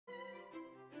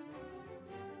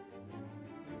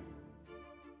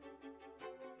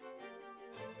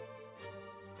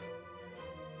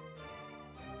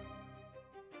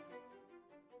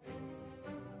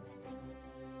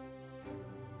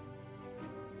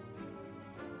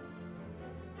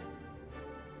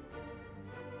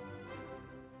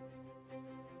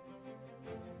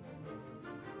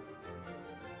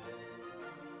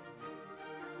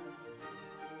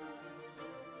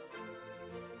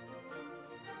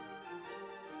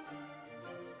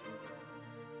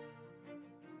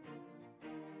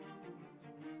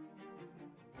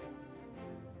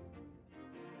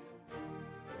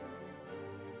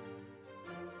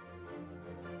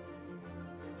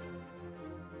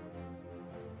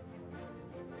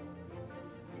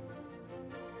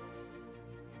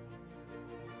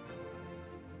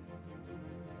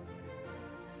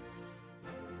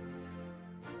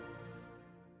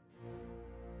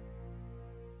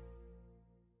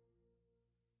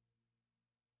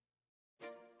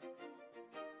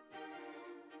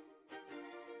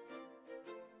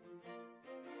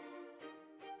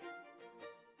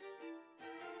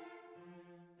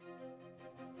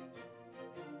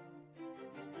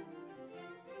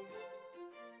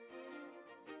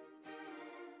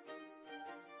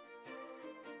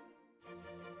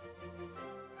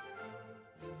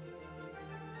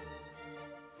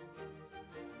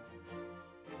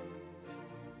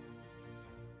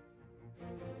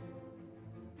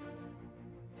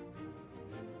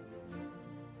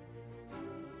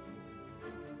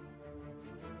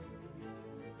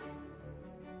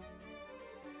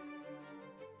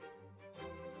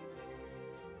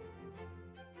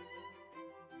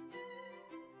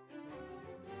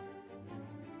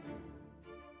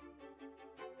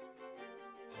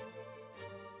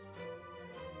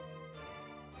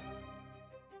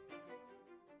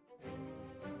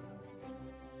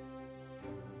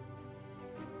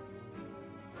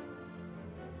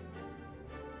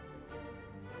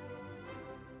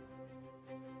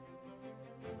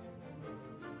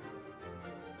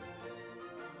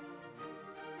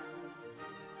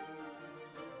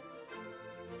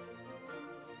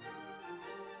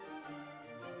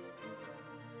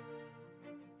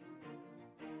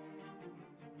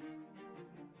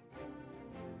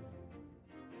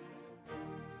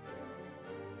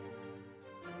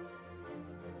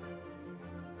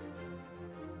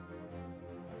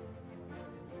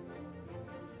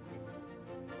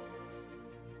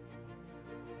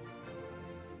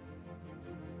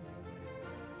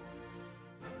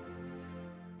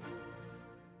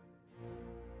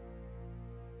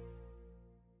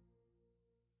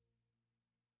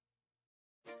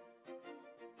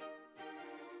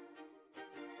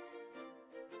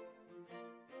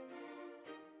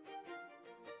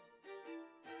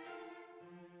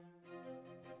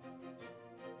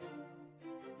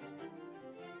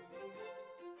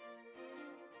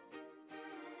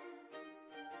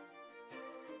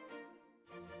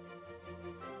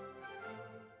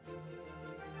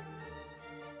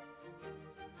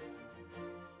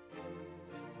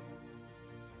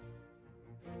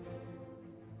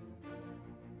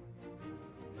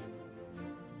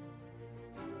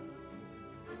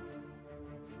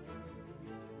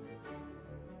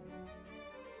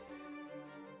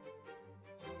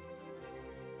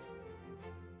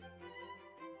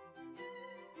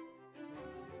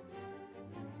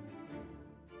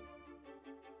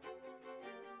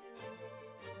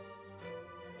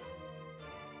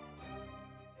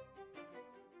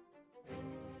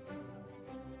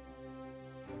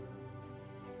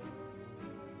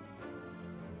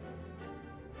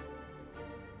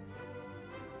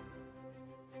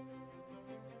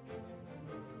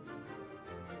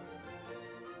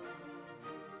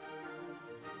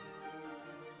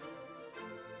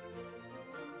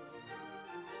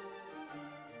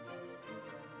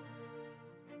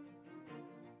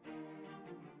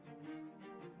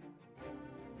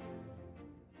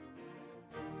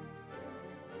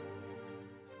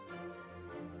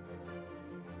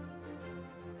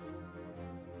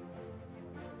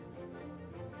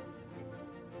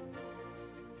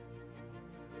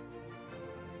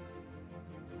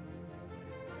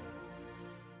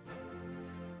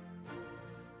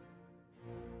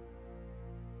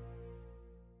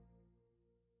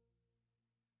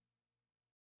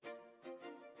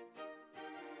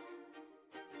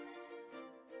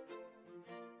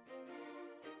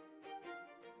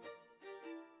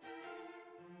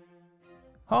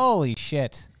Holy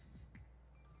shit.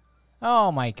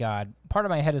 Oh my god. Part of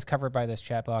my head is covered by this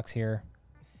chat box here,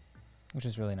 which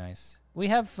is really nice. We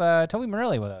have Tobi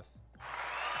Morelli with us.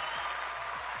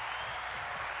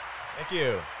 Thank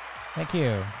you. Thank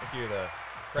you. Thank you. The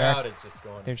crowd is just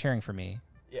going. They're cheering for me.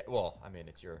 Yeah, well, I mean,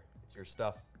 it's your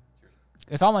stuff.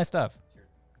 It's all my stuff.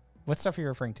 What stuff are you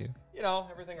referring to? You know,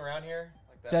 everything around here.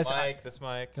 Like that mic, this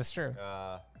mic. That's true.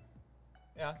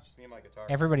 Yeah, just me and my guitar.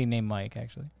 Everybody named Mike,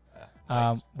 actually.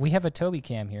 Nice. We have a Tobi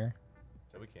cam here.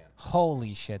 Tobi cam.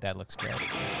 Holy shit, that looks great.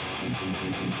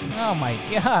 Oh my I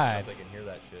god. don't think they can hear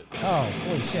that shit. Oh,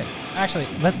 holy shit. Actually,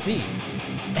 let's see.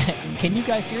 Can you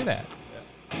guys hear that?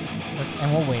 Yeah.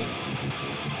 And we'll wait.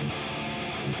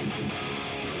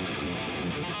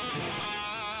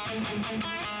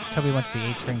 Tobi went to the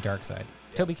 8-string dark side.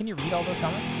 Yes. Tobi, can you read all those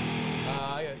comments?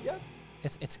 Yeah.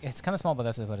 It's kind of small, but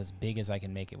that's about as big as I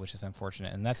can make it, which is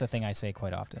unfortunate. And that's the thing I say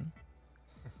quite often.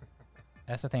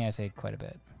 That's the thing I say quite a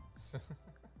bit.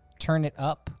 Turn it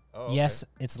up. Oh, okay. Yes,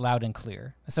 it's loud and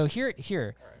clear. So here's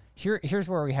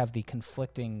where we have the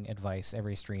conflicting advice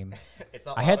every stream.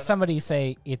 I had somebody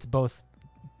say it's both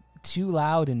too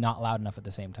loud and not loud enough at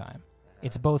the same time.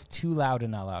 It's both too loud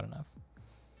and not loud enough.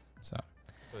 So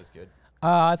that's always good.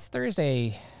 It's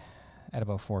Thursday at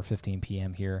about 4:15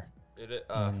 p.m. here. You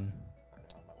don't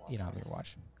have your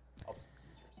watch.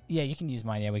 Yeah, you can use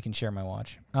mine. Yeah, we can share my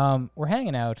watch. We're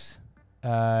hanging out.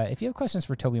 If you have questions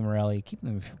for Tobi Morelli,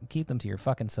 keep them to your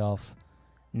fucking self.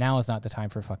 Now is not the time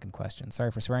for fucking questions. Sorry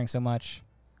for swearing so much.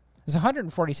 There's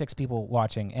 146 people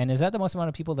watching, and is that the most amount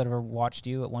of people that ever watched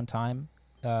you at one time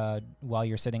while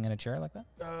you're sitting in a chair like that?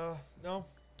 No.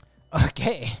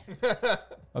 Okay.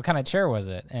 What kind of chair was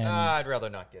it? And I'd rather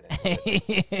not get into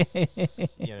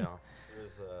it. You know,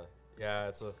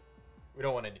 we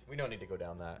don't need to go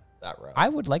down that road. I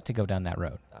would like to go down that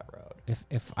road.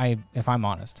 If I'm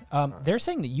honest. They're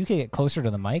saying that you can get closer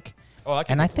to the mic. Oh,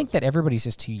 and I think that everybody's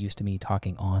just too used to me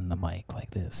talking on the mic like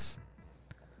this.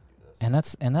 And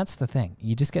that's the thing.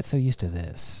 You just get so used to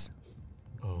this.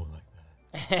 Oh, like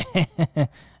that.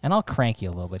 And I'll crank you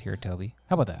a little bit here, Tobi.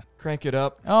 How about that? Crank it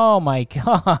up. Oh my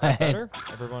god. Is that better?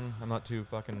 Everyone, I'm not too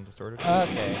fucking distorted.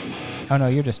 Okay. Oh no,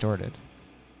 you're distorted.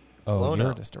 Oh,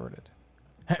 you're distorted.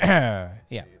 Yeah.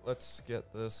 Let's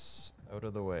get this out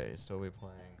of the way. Still we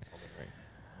playing Elden Ring?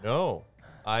 No.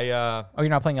 Oh, you're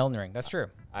not playing Elden Ring. That's true.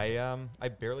 I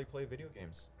barely play video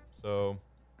games. So,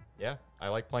 yeah, I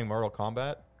like playing Mortal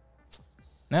Kombat.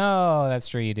 No, that's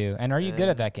true you do. And are you good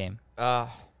at that game?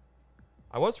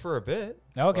 I was for a bit.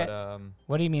 Okay. But,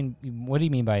 what do you mean? What do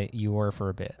you mean by you were for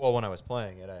a bit? Well, when I was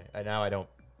playing it, now I don't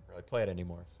really play it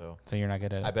anymore. So you're not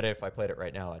good at it. I bet if I played it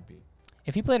right now, I'd be.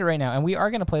 If you played it right now, and we are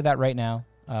going to play that right now.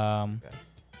 Okay.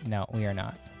 No, we are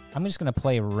not. I'm just going to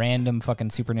play random fucking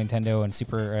Super Nintendo and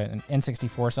and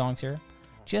N64 songs here,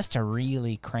 just to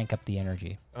really crank up the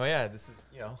energy. Oh yeah, this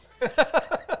is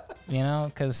you know,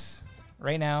 because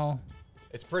right now.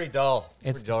 It's pretty dull.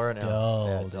 It's pretty dull right now.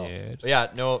 Dull, dude. But yeah,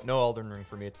 no Elden Ring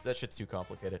for me. That shit's too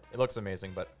complicated. It looks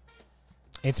amazing, but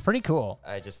it's pretty cool.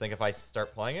 I just think if I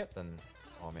start playing it, then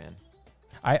oh man.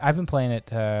 I've been playing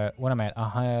it. What am I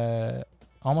at?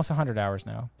 Almost 100 hours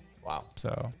now. Wow.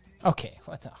 So okay.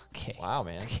 Okay. Wow,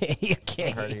 man. Okay.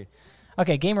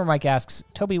 Okay. Gamer Mike asks,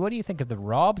 Tobi, what do you think of the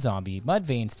Rob Zombie,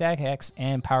 Mudvayne, Stag X,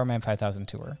 and Power Man 5000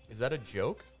 tour? Is that a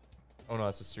joke? Oh no,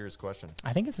 that's a serious question.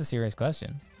 I think it's a serious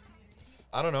question.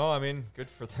 I don't know. I mean, good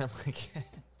for them.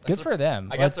 Good for them.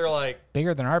 I guess they're like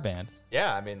bigger than our band.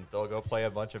 Yeah, I mean, they'll go play a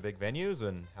bunch of big venues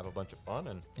and have a bunch of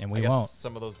fun, and we I guess won't.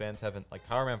 Some of those bands haven't, like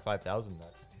Power Man 5000.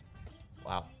 That's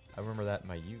wow. I remember that in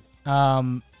my youth.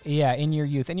 Yeah, in your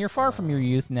youth, and you're far from your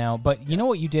youth now. But you know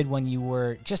what you did when you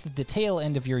were just at the tail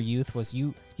end of your youth was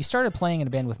you started playing in a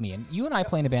band with me, and you and I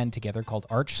play in a band together called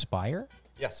Arch Spire.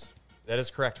 Yes, that is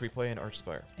correct. We play in Arch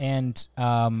Spire.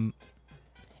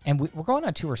 And we're going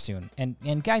on tour soon.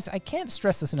 And guys, I can't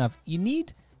stress this enough. You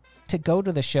need to go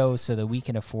to the shows so that we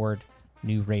can afford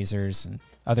new razors and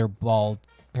other ball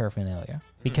paraphernalia.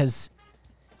 Because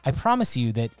I promise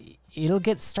you that it'll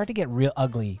start to get real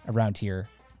ugly around here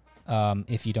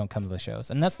if you don't come to the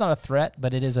shows. And that's not a threat,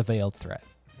 but it is a veiled threat.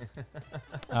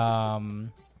 We're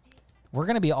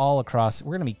going to be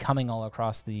coming all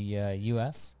across the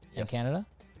U.S. and Canada.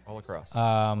 All across.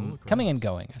 Coming and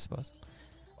going, I suppose.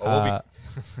 Oh,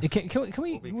 can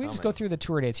we just go through the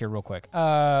tour dates here real quick?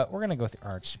 We're gonna go through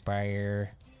Arch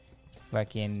Spire,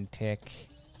 fucking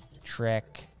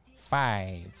Trek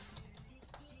 5,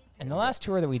 and the last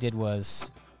tour that we did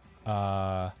was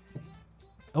over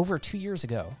 2 years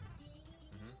ago.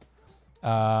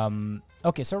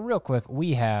 Okay, so real quick,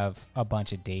 we have a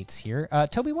bunch of dates here.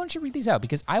 Tobi, why don't you read these out,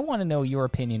 because I want to know your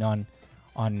opinion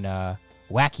on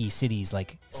wacky cities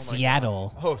like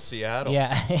Seattle. Oh, Seattle.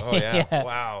 Yeah. Oh, yeah. Yeah.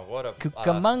 Wow. What a...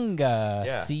 Cucamonga,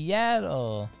 yeah.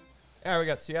 Seattle. Yeah, we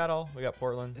got Seattle. We got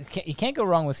Portland. You can't go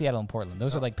wrong with Seattle and Portland.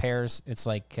 Those are like pairs. It's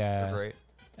like They're great.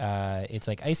 it's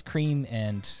like ice cream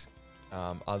and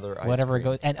Other ice whatever cream.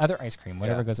 goes, and other ice cream,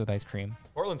 whatever Yeah. goes with ice cream.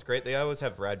 Portland's great. They always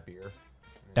have rad beer.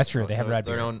 That's true. They have rad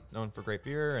beer. They're known for great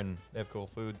beer, and they have cool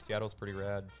food. Seattle's pretty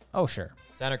rad. Oh, sure.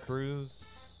 Santa Cruz.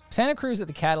 Santa Cruz at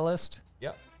the Catalyst.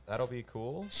 Yep, that'll be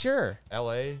cool. Sure.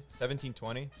 LA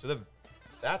 1720. So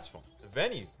that's fun. The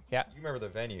venue. Yeah. You remember the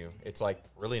venue? It's like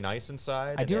really nice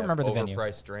inside. I and do they have remember the venue.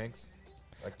 Overpriced drinks,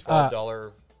 like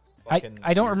 $12.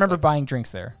 I don't remember buying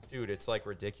drinks there. Dude, it's like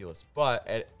ridiculous.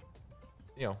 But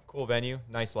cool venue,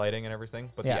 nice lighting and everything.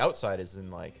 But Yeah. the outside is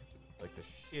in like the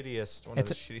shittiest one of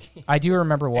the shitty. I do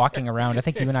remember walking around. I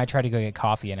think you and I tried to go get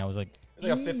coffee, and I was like, It's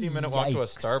like a 15-minute walk to a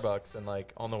Yikes. Starbucks, and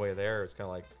like on the way there, it's kind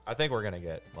of like I think we're gonna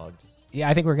get mugged, yeah,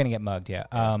 I think we're gonna get mugged. Yeah.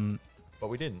 but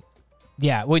we didn't.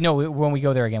 Yeah. Well, no. When we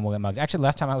go there again, we'll get mugged. Actually,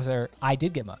 last time I was there, I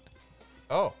did get mugged.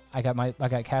 Oh, I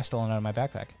got cash stolen out of my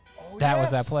backpack. oh That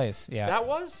was yes. that place. Yeah. It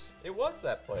was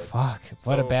that place. Fuck.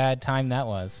 What a So- bad time that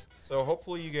was. So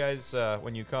hopefully you guys,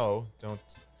 when you go, don't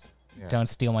Don't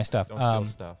steal my stuff. don't steal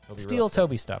stuff. He'll be real Steal upset.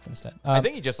 Toby stuff instead. I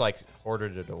think he just like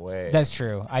hoarded it away. That's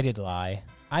true. I did lie.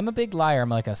 I'm a big liar. I'm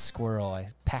like a squirrel. I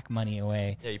pack money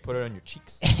away. yeah, you put it on your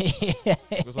cheeks.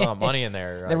 There's a lot of money in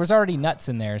there. Right? There was already nuts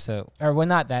in there,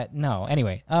 not that. No.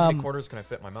 Anyway. How many quarters can I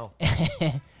fit in my mouth?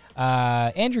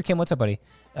 Andrew Kim, what's up, buddy?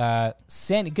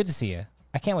 Sandy, good to see you.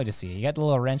 I can't wait to see you. You got the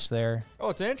little wrench there. Oh,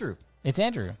 it's Andrew. It's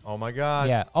Andrew. Oh my God.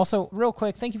 Yeah. Also, real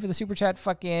quick, thank you for the super chat.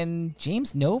 Fucking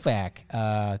James Novak.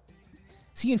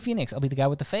 See you in Phoenix. I'll be the guy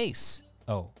with the face.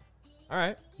 Oh, All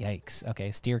right. yikes.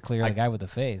 Okay, steer clear of the guy with the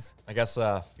face. I guess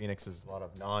Phoenix is a lot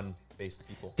of non-faced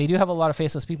people. They do have a lot of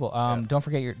faceless people. Yeah. Don't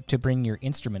forget to bring your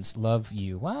instruments. Love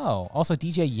you. Wow. Also,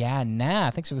 DJ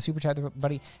Thanks for the super chat,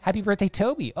 buddy. Happy birthday,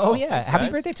 Toby. Oh yeah. thanks, Happy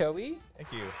guys. birthday, Toby.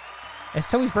 Thank you. It's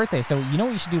Toby's birthday, so you know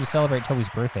what you should do to celebrate Toby's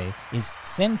birthday is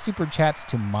send super chats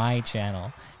to my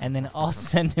channel, and then I'll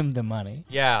send him the money.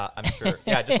 Yeah, I'm sure.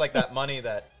 Yeah, just like that money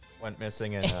that went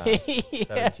missing in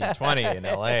 1720 in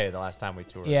LA the last time we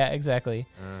toured. Yeah, exactly.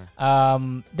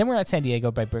 Then we're at San Diego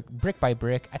by brick by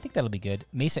brick. I think that'll be good.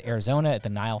 Mesa, Arizona at the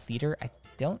Nile Theater. I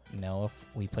don't know if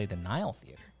we played the Nile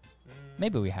Theater.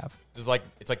 Maybe we have. It's like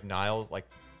Niles, like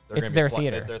It's their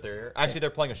theater. It's their theater. Actually, they're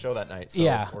playing a show that night. So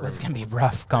Yeah, it's going to be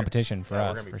rough competition for we're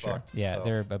us, gonna be for sure. fucked, Yeah, so.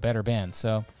 they're a better band.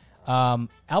 So,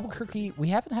 Albuquerque, we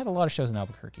haven't had a lot of shows in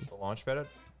Albuquerque. The launch pad.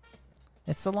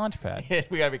 It's the launch pad.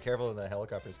 We gotta be careful when the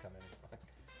helicopters come in.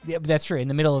 Yeah, but that's true. In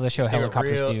the middle of the show,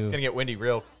 helicopters It's do. gonna get windy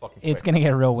real fucking quick. It's going to get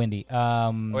real windy.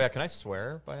 Oh yeah, can I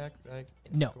swear by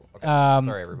No. Cool. Okay.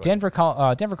 Sorry, everybody.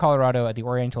 Denver, Colorado at the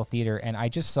Oriental Theater, and I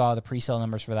just saw the pre-sale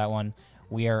numbers for that one.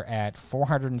 We are at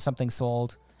 400 and something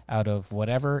sold out of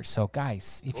whatever. So,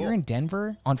 guys, if you're in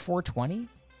Denver on 420,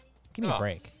 give me a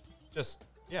break. Just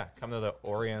come to the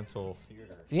Oriental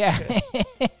Theater. Yeah.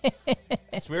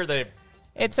 It's weird they.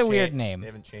 It's a weird name. They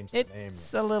haven't changed the name.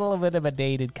 It's a little bit of a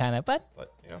dated kind of, but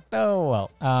But oh well.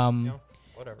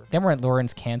 whatever. Then we're at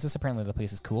Lawrence, Kansas. Apparently the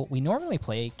place is cool. We normally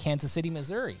play Kansas City,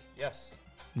 Missouri. Yes.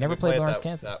 Never We played Lawrence, that,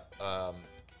 Kansas.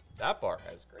 That bar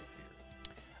has great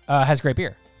beer. Has great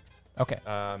beer. Okay.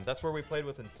 That's where we played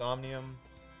with Insomnium.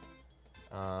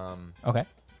 Okay.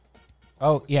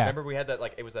 Oh yeah. Remember we had that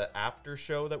it was an after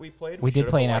show that we played. We did showed up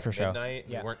play at, an after show. Midnight,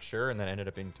 Yeah. We weren't sure, and then ended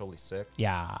up being totally sick.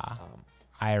 Yeah.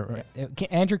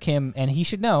 Andrew Kim, and he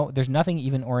should know there's nothing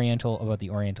even Oriental about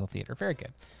the Oriental Theater. Very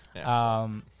good. Yeah.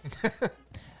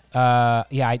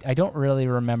 I don't really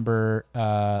remember.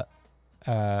 I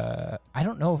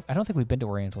don't know. I don't think we've been to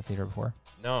Oriental Theater before.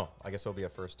 No, I guess it'll be a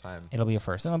first time. It'll be a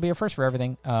first. It'll be a first for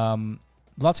everything.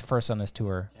 Lots of firsts on this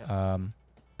tour. Yeah.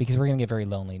 Because we're gonna get very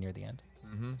lonely near the end.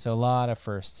 Mm-hmm. So a lot of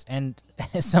firsts, and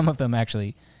some of them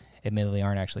actually, admittedly,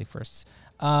 aren't actually firsts.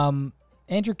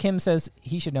 Andrew Kim says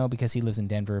he should know because he lives in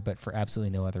Denver, but for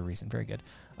absolutely no other reason. Very good.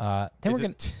 Then we're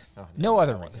gonna no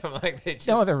other reason.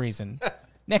 No other reason.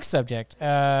 Next subject.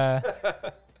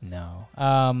 No.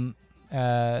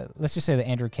 Let's just say that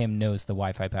Andrew Kim knows the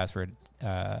Wi-Fi password.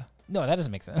 No, that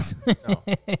doesn't make sense. No.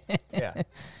 Yeah.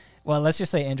 Well, let's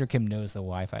just say Andrew Kim knows the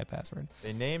Wi-Fi password.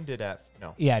 They named it at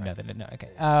no. Yeah, no, they didn't. No,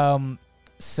 okay.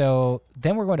 So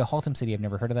then we're going to Haltom City. I've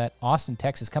never heard of that. Austin,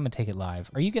 Texas. Come and take it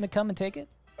live. Are you going to come and take it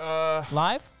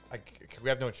live? We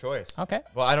have no choice. Okay.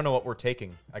 Well, I don't know what we're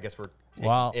taking. I guess we're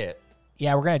taking it.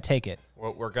 Yeah, we're going to take it.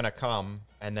 We're going to come,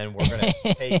 and then we're going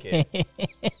to take it.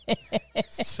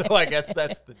 So I guess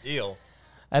that's the deal.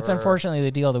 That's unfortunately the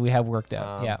deal that we have worked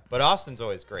out. Yeah. But Austin's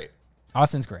always great.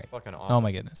 Austin's great. Fucking awesome. Oh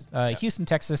my goodness. Houston,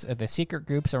 Texas at the secret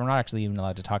group, so we're not actually even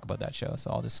allowed to talk about that show.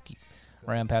 So I'll just keep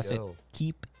right on past it.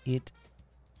 Keep it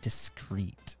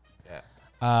discreet. Yeah.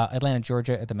 Atlanta,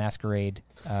 Georgia at the Masquerade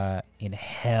in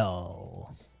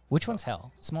hell. Which one's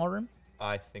hell? Small room?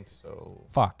 I think so.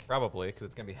 Fuck. Probably, because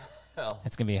it's going to be hell.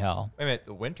 It's going to be hell. Wait a minute.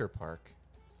 The Winter Park,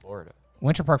 Florida.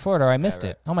 Winter Park, Florida. I missed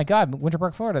it. Oh my God. Winter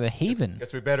Park, Florida, the Haven.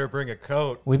 Guess we better bring a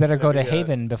coat. We better go to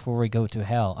Haven before we go to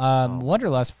hell.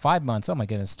 Wanderlust, 5 months. Oh my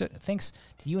goodness. Thanks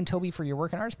to you and Toby for your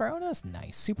work in Arts Bar. Oh, that's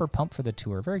nice. Super pumped for the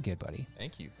tour. Very good, buddy.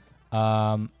 Thank you.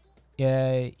 Yeah,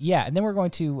 and then we're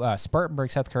going to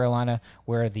Spartanburg, South Carolina,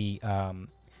 where the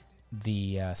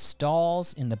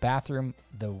stalls in the bathroom,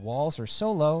 the walls are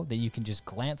so low that you can just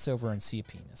glance over and see a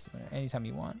penis anytime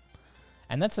you want.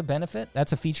 And that's a benefit.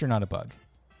 That's a feature, not a bug.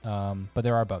 But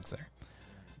there are bugs there.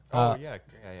 Yeah.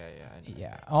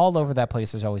 Yeah, all over that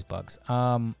place, there's always bugs.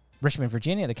 Richmond,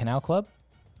 Virginia, the Canal Club.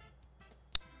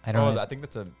 I don't know. I think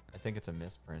it's a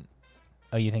misprint.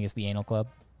 Oh, you think it's the Anal Club?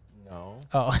 No.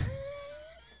 Oh.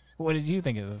 What did you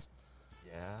think it was?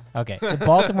 Yeah. Okay.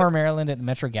 Baltimore, Maryland at the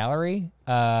Metro Gallery.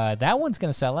 That one's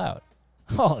going to sell out.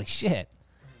 Holy shit.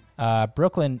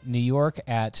 Brooklyn, New York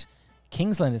at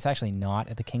Kingsland. It's actually not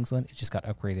at the Kingsland. It just got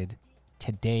upgraded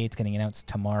today. It's getting announced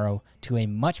tomorrow to a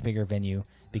much bigger venue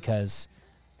because,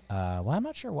 well, I'm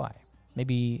not sure why.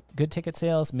 Maybe good ticket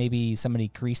sales. Maybe somebody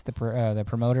greased the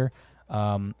promoter.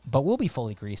 But we'll be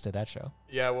fully greased at that show.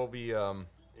 Yeah, we'll be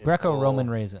Greco-Roman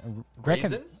raisin.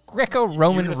 Raisin?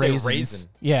 Greco-Roman raisins. Raisin.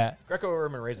 Yeah.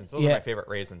 Greco-Roman raisins. Those are my favorite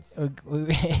raisins.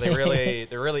 they're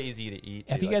really easy to eat.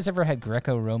 Have you guys ever had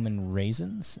Greco-Roman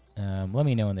raisins? Let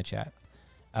me know in the chat.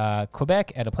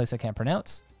 Quebec at a place I can't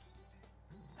pronounce.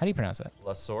 How do you pronounce that?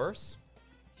 La Source.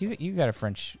 You got a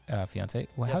French fiance.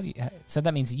 Well, yes. How do you? So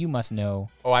that means you must know.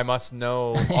 Oh, I must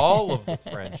know all of the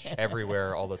French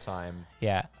everywhere all the time.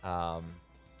 Yeah.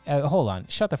 Hold on.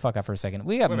 Shut the fuck up for a second.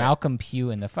 We got Malcolm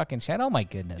Pugh in the fucking chat. Oh, my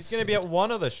goodness. He's going to be at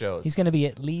one of the shows. He's going to be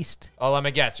at least... Oh, let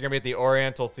me guess. You're going to be at the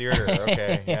Oriental Theater.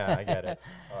 Okay. Yeah, I get it.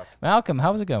 Fuck. Malcolm,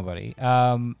 how's it going, buddy?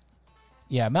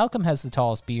 Yeah, Malcolm has the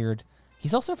tallest beard.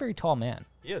 He's also a very tall man.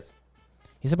 He is.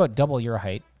 He's about double your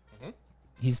height. Mm-hmm.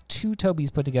 He's two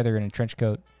Tobis put together in a trench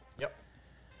coat. Yep.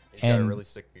 He's got a really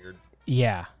sick beard.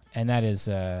 Yeah, and that is...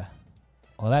 well,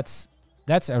 that's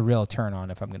a real turn on,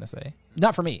 if I'm going to say.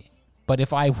 Not for me. But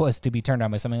if I was to be turned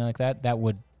on by something like that, that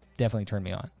would definitely turn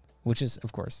me on, which is,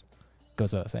 of course,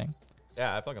 goes without saying.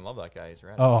 Yeah, I fucking love that guy. He's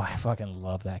rad. Oh, I fucking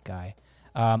love that guy.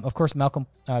 Of course, Malcolm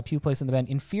Pugh plays in the band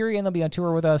Inferi, and they'll be on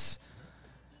tour with us,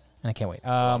 and I can't wait.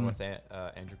 Along with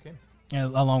Andrew Kim.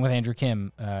 Along with Andrew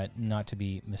Kim, not to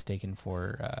be mistaken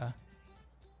for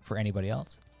anybody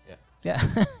else. Yeah.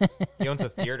 He owns a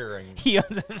theater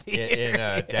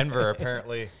in Denver,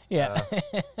 apparently. Yeah.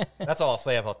 That's all I'll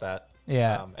say about that.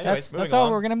 Yeah. Anyways, that's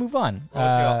all we're going to move on.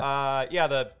 Yeah,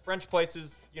 the French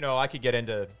places, I could get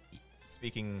into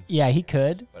speaking. Yeah, he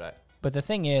could. But the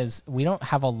thing is, we don't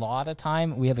have a lot of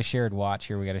time. We have a shared watch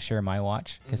here. We got to share my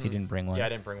watch because he didn't bring one. Yeah, I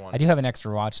didn't bring one. I do have an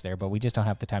extra watch there, but we just don't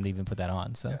have the time to even put that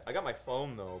on. So. Yeah, I got my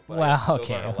phone, though. But well,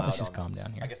 okay. Let's just calm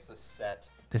down here. I guess the set.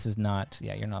 This is not...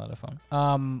 Yeah, you're not on a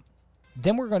phone.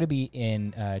 Then we're going to be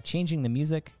in Changing the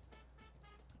Music.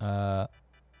 There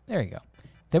you go.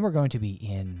 Then we're going to be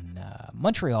in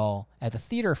Montreal at the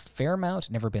Theatre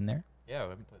Fairmount. Never been there. Yeah, we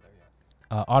haven't played there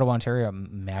yet. Ottawa, Ontario,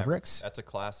 Mavericks. That's a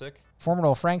classic.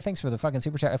 Formidable Frank, thanks for the fucking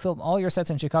super chat. I filmed all your sets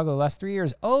in Chicago the last 3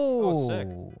 years. Oh, sick.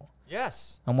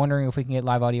 Yes. I'm wondering if we can get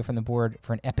live audio from the board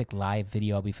for an epic live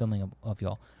video I'll be filming of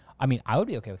y'all. I mean, I would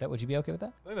be okay with that. Would you be okay with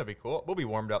that? I think that'd be cool. We'll be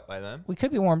warmed up by then. We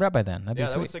could be warmed up by then. That'd be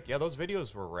sweet. That was sick. Yeah, those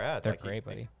videos were rad. They're great,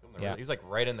 buddy. Yeah. He was like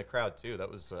right in the crowd too.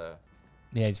 That was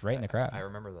yeah, he's right in the crowd. I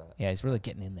remember that. Yeah, he's really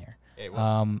getting in there. Yeah, it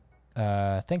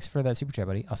was. Thanks for that super chat,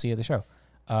 buddy. I'll see you at the show.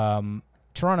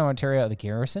 Toronto, Ontario, the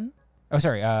Garrison. Oh,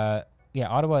 sorry. Yeah,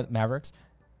 Ottawa, Mavericks.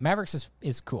 Mavericks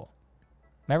is cool.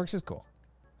 Mavericks is cool.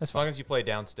 As long as you play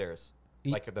downstairs,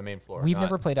 like at the main floor. We've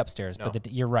never played upstairs, no.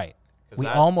 but you're right. We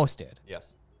almost did.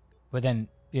 Yes. But then,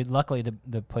 luckily,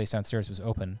 the place downstairs was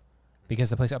open because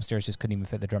the place upstairs just couldn't even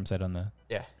fit the drum set on the...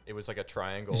 Yeah, it was like a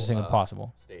triangle. It was just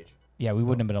impossible. Stage. Yeah, we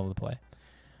wouldn't have been able to play.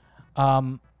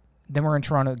 Then we're in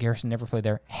Toronto. Garrison never played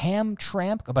there. Ham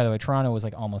Tramp. Oh, by the way, Toronto was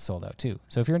like almost sold out too.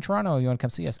 So if you're in Toronto, you want to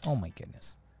come see us. Oh my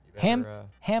goodness. Ham.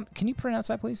 Can you pronounce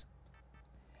that, please?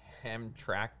 Ham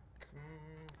Tramp.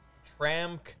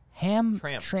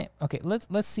 Okay,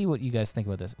 let's see what you guys think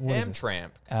about this. What is this?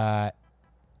 Tramp. Yeah.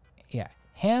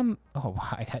 Ham. Oh,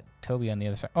 I got Toby on the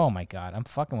other side. Oh my God, I'm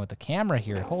fucking with the camera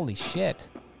here. Holy shit.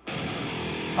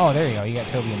 Oh, there you go. You got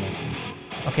Toby in there.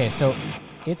 Okay, so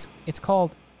it's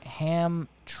called Ham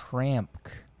Tramp.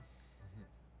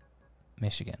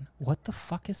 Michigan. What the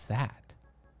fuck is that?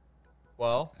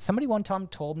 Well, Somebody one time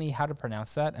told me how to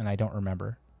pronounce that, and I don't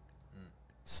remember.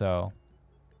 So,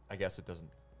 I guess it doesn't.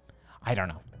 I don't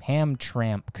know.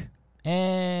 Hamtramck.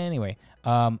 Anyway,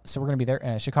 so we're going to be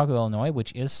there. Chicago, Illinois,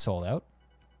 which is sold out.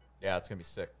 Yeah, it's going to be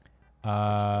sick.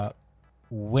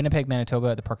 Winnipeg, Manitoba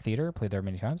at the Park Theater. Played there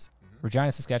many times.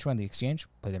 Regina, Saskatchewan, the Exchange.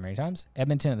 Played there many times.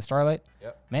 Edmonton at the Starlight.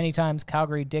 Yep. Many times.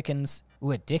 Calgary, Dickens.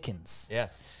 Ooh, at Dickens.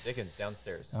 Yes, Dickens,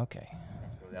 downstairs. Okay.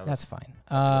 Down That's fine.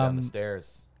 down the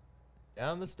stairs.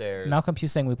 Down the stairs. Malcolm Pugh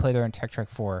saying we played there in Tech Trek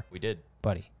 4. We did.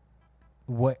 Buddy.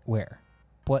 Where?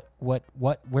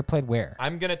 We're played where?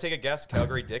 I'm going to take a guess.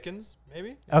 Calgary, Dickens,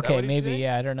 maybe? Is that Okay, what he's maybe. saying?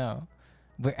 Yeah, I don't know.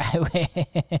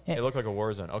 It looked like a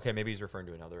war zone. Okay, maybe he's referring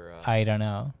to another. I don't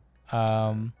know.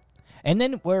 And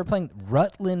then we're playing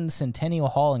Rutland Centennial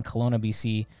Hall in Kelowna,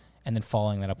 BC, and then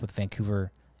following that up with Vancouver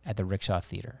at the Rickshaw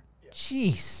Theater. Yeah.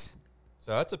 Jeez.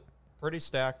 So that's a pretty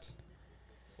stacked,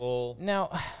 full Now,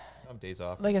 days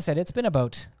off. like I said, it's been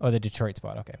about the Detroit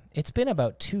spot. Okay, it's been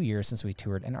about 2 years since we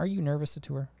toured. And are you nervous to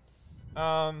tour?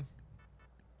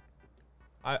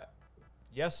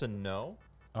 Yes and no.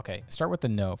 Okay, start with the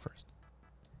no first.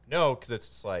 No, because it's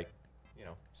just like,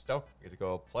 stoked. You get to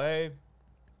go play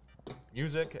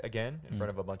music again in front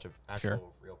of a bunch of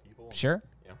actual real people. Sure.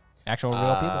 Actual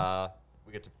real people.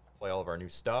 We get to play all of our new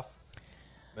stuff.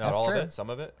 Not That's all true. of it. Some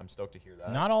of it. I'm stoked to hear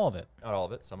that. Not all of it. Not all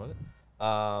of it. Some of it.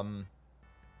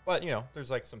 But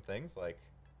there's like some things like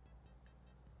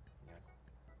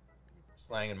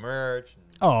slang and merch. And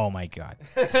Oh my God,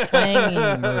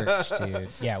 slang merch, dude.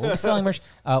 Yeah, we'll be selling merch.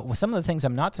 Some of the things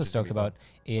I'm not so stoked about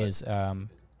is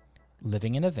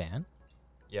living in a van.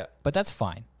 Yeah. But that's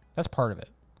fine. That's part of it.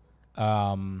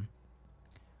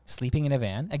 Sleeping in a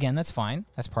van, again, that's fine.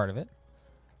 That's part of it.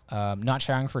 Not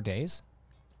showering for days.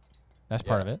 That's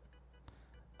part of it.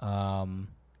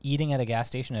 Eating at a gas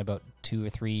station at about 2 or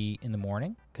 3 in the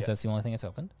morning because that's the only thing that's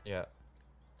opened. Yeah.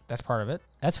 That's part of it.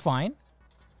 That's fine.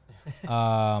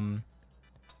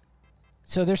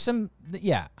 So there's some,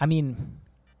 I mean,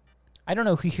 I don't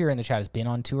know who here in the chat has been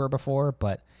on tour before,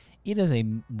 but it is a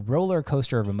roller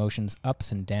coaster of emotions,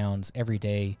 ups and downs. Every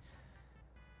day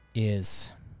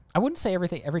is, I wouldn't say every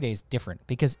day is different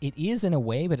because it is in a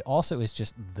way, but it also is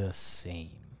just the same.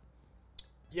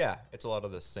 Yeah, it's a lot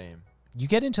of the same. You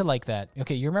get into like that.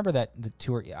 Okay, you remember that the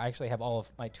tour. I actually have all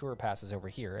of my tour passes over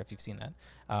here. If you've seen that,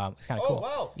 it's kind of cool. Oh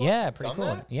wow! Yeah, pretty cool.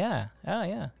 That? Yeah. Oh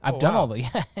yeah. I've done all the.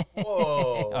 Yeah.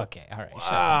 Whoa. Okay. All right.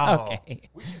 Wow. Sure. Okay.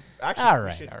 We should, actually, All we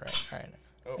right. should- All right. All right.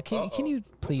 Oh, Can you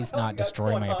please What the hell not you got destroy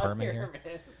going my on apartment here,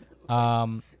 here?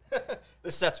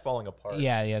 This set's falling apart.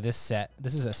 Yeah. This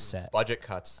is a set. Budget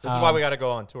cuts. This is why we got to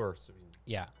go on tour. So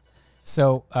Yeah.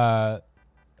 So,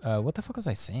 what the fuck was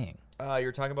I saying?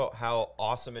 you're talking about how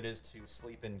awesome it is to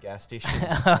sleep in gas stations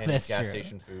and eat That's gas true.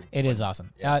 station food. It is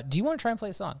awesome. Yeah. Do you want to try and play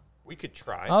a song? We could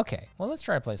try. Okay. Well, let's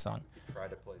try to play a song. We could try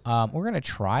to play some. We're gonna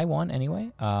try one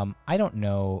anyway. I don't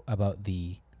know about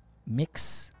the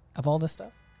mix of all this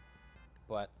stuff,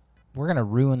 but we're gonna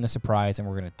ruin the surprise and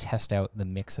we're gonna test out the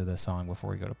mix of the song before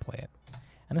we go to play it.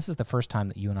 And this is the first time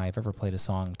that you and I have ever played a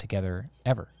song together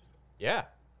ever. Yeah.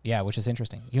 Yeah, which is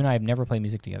interesting. You and I have never played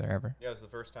music together ever. Yeah, it's the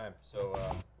first time. So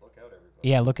look out, everybody.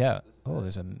 Yeah, look out. This is Oh,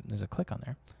 it. there's a click on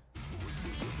there.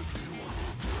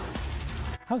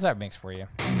 How's that mix for you?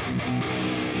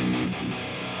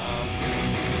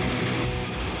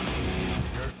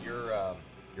 You're Oh,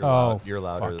 loud. You're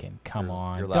louder. fucking come You're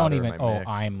on. louder Don't in even. my Oh, mix.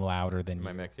 I'm louder than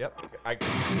My you. mix. Yep.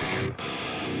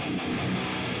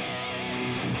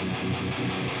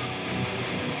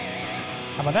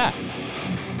 How about that? I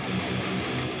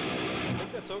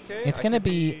think that's okay. It's I going to could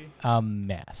be a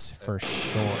mess for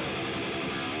sure.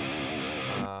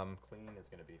 Clean is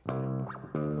going to be fine.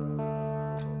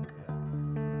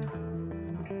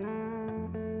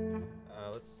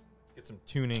 Let's get some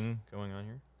tuning going on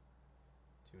here.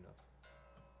 Tune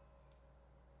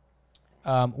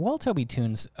up. Well, Tobi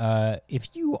Tunes, if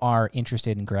you are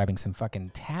interested in grabbing some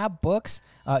fucking tab books,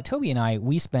 Tobi and I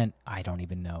spent, I don't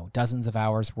even know, dozens of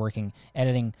hours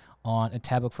editing on a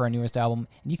tab book for our newest album.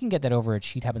 And you can get that over at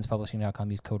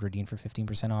sheethappenspublishing.com. Use code REDEEM for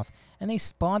 15% off. And they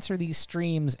sponsor these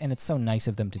streams, and it's so nice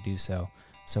of them to do so.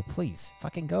 So please,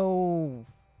 fucking go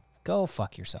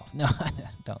fuck yourself. No,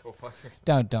 don't. Go fuck yourself.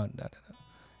 Don't.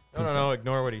 No,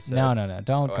 ignore what he said. No,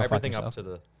 don't go fuck everything yourself. up to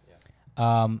the...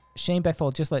 Shane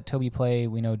Bethel, just let Tobi play.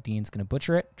 We know Dean's going to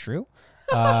butcher it. True.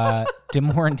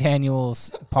 Demore and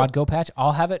Daniel's Pod Go patch.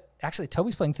 I'll have it. Actually,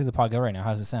 Tobi's playing through the Pod Go right now.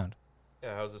 How does it sound?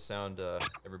 Yeah, how's this sound,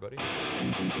 everybody?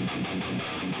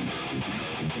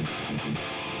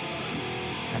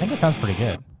 I think it sounds pretty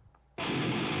good. The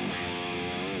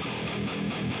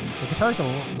guitar's a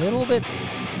little bit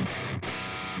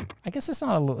I guess it's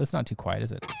not too quiet,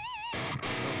 is it?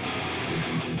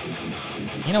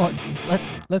 You know what?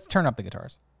 Let's turn up the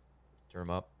guitars. Let's turn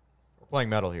them up. We're playing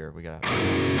metal here. We got.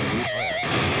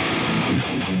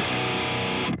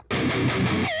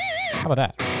 How about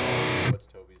that? What's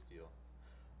Tobi's deal?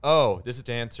 Oh, this is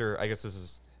to answer. I guess this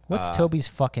is. What's Tobi's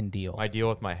fucking deal? My deal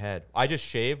with my head. I just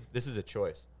shaved. This is a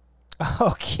choice.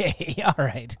 Okay, all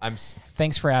right.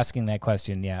 Thanks for asking that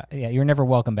question. Yeah, you're never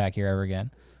welcome back here ever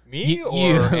again. Me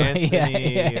or Anthony?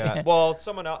 Yeah. Well,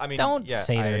 someone else. I mean, don't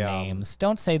say their names.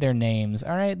 Don't say their names.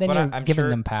 All right, then you're giving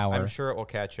them power. I'm sure it will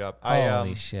catch up.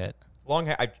 Holy shit! Long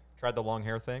hair. I tried the long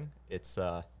hair thing. It's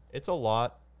a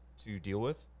lot to deal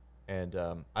with, and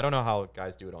I don't know how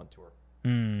guys do it on tour.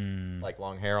 Like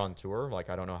long hair on tour. Like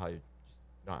I don't know how you just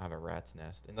not have a rat's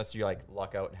nest unless you like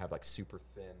luck out and have like super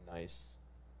thin, nice.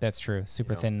 That's true.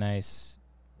 Super thin, nice.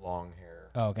 Long hair.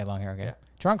 Oh, okay, long hair. Okay. Yeah.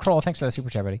 John Kroll, thanks for the super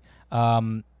chat, buddy.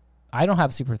 I don't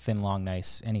have super thin, long,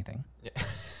 nice anything. Yeah.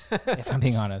 If I'm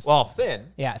being honest. Well,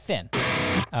 thin. Yeah, thin.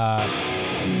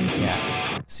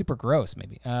 Yeah. Super gross,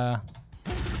 maybe.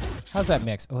 How's that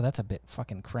mix? Oh, that's a bit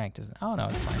fucking cranked, isn't it? Oh, no,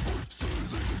 it's fine.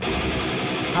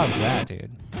 How's that,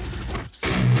 dude?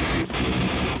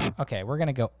 Okay, we're going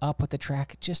to go up with the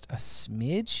track just a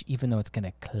smidge, even though it's going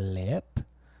to clip.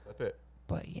 Clip it.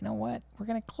 But you know what? We're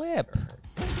going to clip.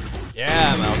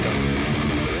 Yeah, Malcolm.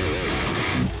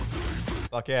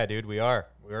 Fuck yeah, dude. We're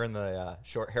in the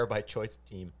short hair by choice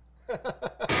team.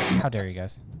 How dare you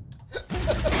guys?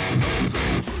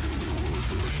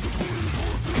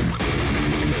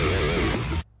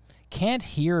 Can't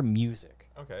hear music.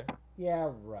 Okay. Yeah,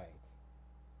 right.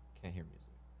 Can't hear music.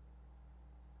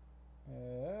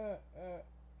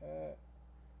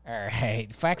 All right.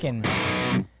 Fucking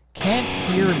can't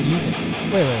hear music.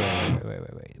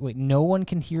 Wait. No one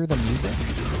can hear the music?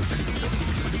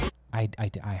 I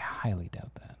highly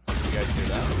doubt that. You guys hear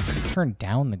that? Turn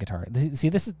down the guitar. See,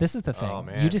 this is the thing. Oh,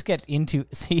 man. You just get into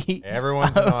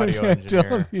Everyone's an audio engineer.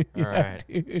 Don't do All right,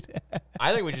 dude.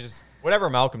 I think we just whatever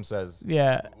Malcolm says.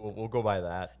 Yeah, we'll go by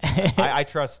that. I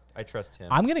trust him.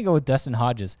 I'm gonna go with Dustin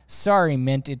Hodges. Sorry,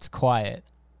 Mint. It's quiet.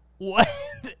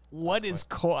 What is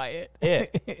quiet? It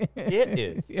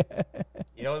is. Yeah.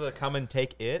 You know the come and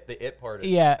take it. The it part.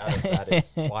 Yeah. Out of that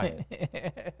is quiet.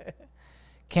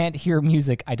 Can't hear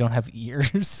music. I don't have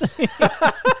ears.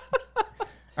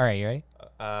 All right, you ready?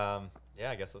 Yeah,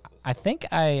 I guess let's I think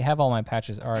I have all my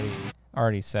patches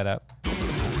already set up.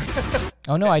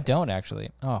 Oh no, I don't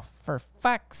actually. Oh, for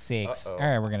fuck's sakes! All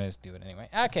right, we're gonna just do it anyway.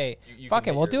 Okay, fuck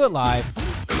it. We'll do it live.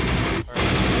 All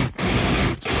right.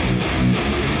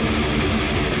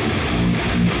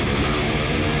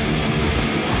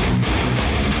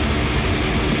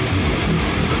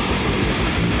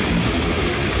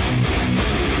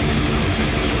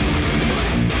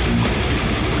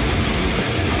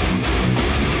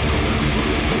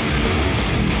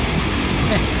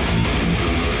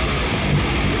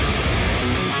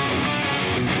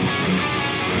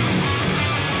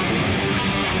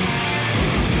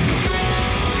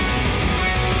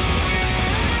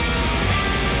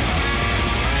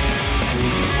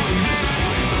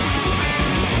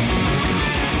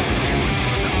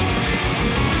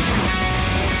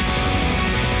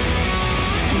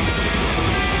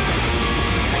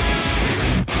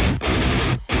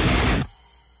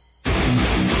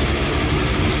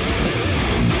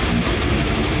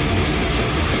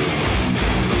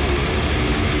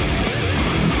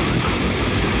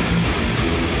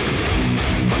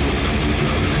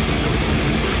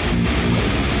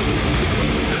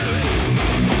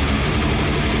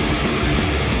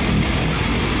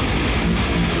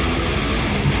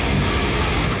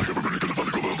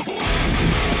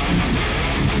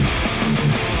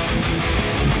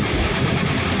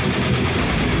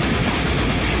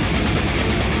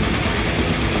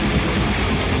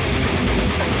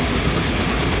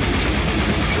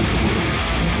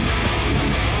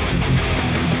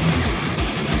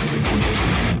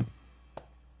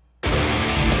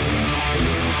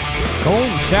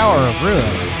 Cold shower of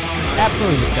ruin.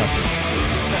 Absolutely disgusting.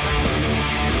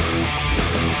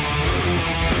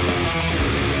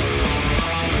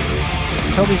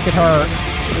 Tobi's guitar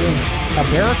is a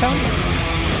baritone?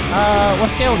 What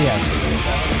scale do you have?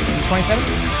 27?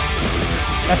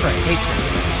 That's right, 8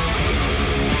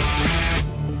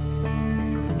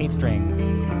 string. 8 string.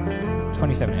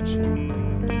 27 inch.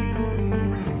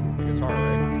 Guitar, right?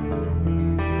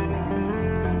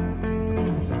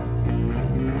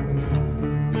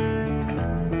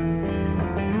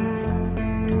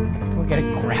 Get a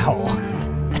growl.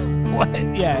 What?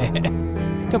 Yeah.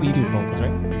 Tobi, you do the vocals,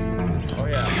 right? Oh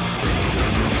yeah.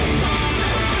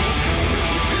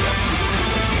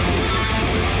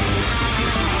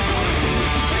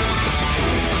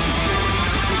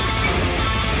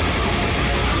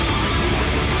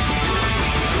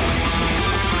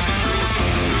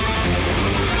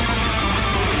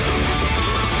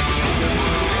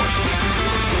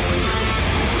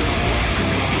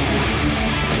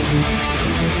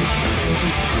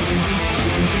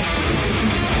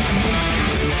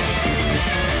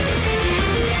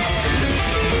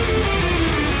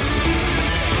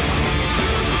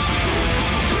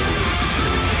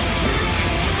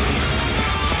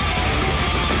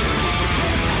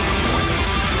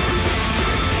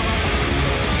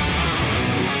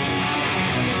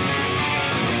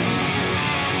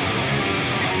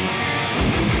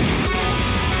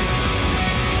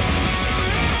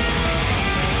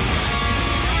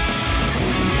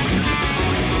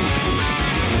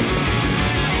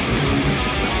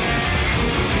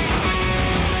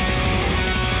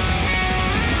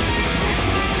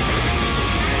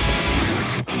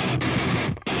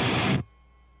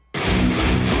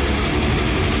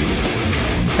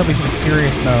 Tobi's in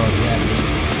serious mode. Yeah.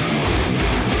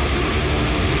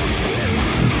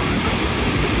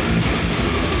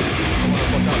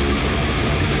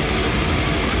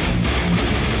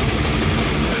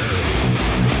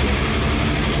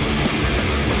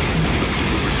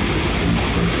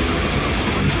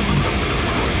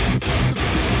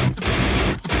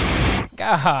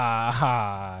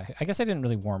 I guess I didn't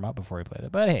really warm up before we played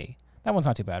it, but hey, that one's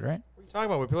not too bad, right? What are you talking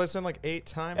about? We played this in like 8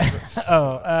 times.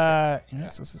 You're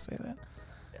not supposed to say that.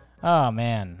 Yeah. Oh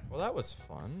man. Well, that was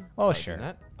fun. Oh sure.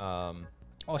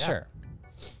 Sure.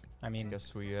 I mean, I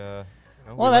guess we.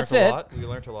 Well, that's it. We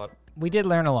learned a lot. We did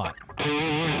learn a lot.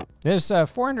 There's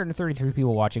 433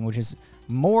 people watching, which is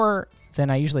more than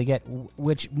I usually get,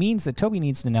 which means that Tobi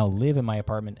needs to now live in my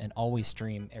apartment and always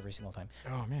stream every single time.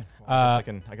 Oh man, well, I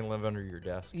guess I can live under your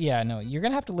desk. Yeah, no, you're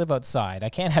gonna have to live outside. I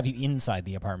can't have you inside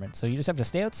the apartment, so you just have to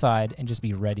stay outside and just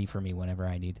be ready for me whenever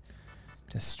I need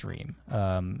to stream.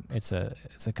 It's a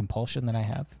compulsion that I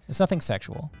have. It's nothing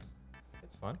sexual.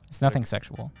 It's fun. It's nothing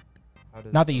sexual.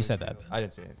 Not that you said that. I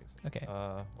didn't say anything. Okay.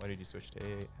 Why did you switch to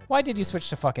 8? Why did you switch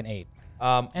to fucking 8?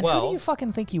 And well, who do you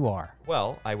fucking think you are?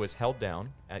 Well, I was held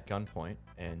down at gunpoint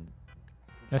and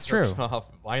that's true.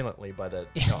 Off violently by the.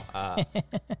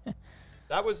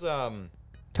 That was.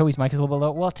 Tobi's mic is a little bit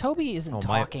low. Well, Tobi isn't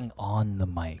talking on the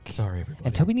mic. Sorry, everybody.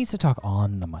 And Tobi needs to talk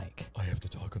on the mic. I have to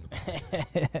talk on the mic.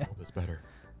 I hope it's better.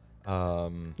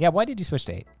 Yeah. Why did you switch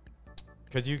to 8?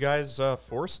 Because you guys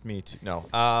forced me to. No.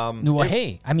 Well,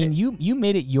 hey, I mean, you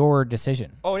made it your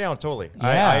decision. Oh yeah, totally.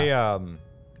 Yeah. I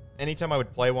anytime I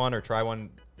would play one or try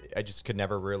one, I just could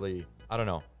never really, I don't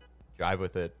know, jive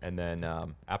with it. And then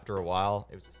after a while,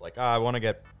 it was just like, I want to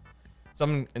get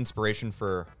some inspiration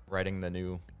for writing the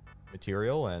new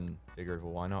material, and figured,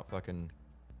 well, why not fucking,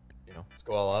 let's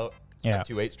go all out. Yeah.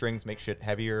 2 8 strings, make shit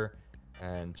heavier,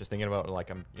 and just thinking about like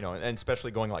and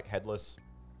especially going like headless.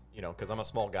 Because I'm a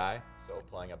small guy, so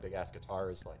playing a big ass guitar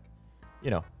is like,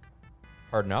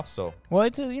 hard enough. So well,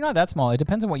 it's you're not that small. It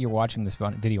depends on what you're watching this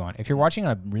video on. If you're watching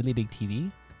on a really big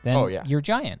TV, then you're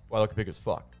giant. Well, I look big as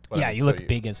fuck. But yeah, you look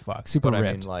big as fuck, super ripped.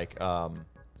 I mean, like,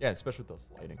 yeah, especially with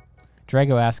the lighting.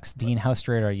 Drago asks, Dean, how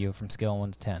straight are you from scale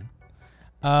 1 to 10?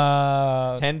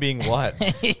 10 being what?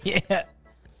 Yeah.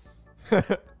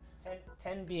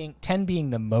 10 being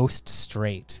the most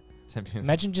straight.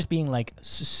 Imagine just being like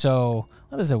so.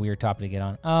 Well, this is a weird topic to get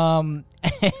on. -1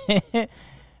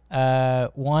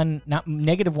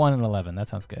 and 11. That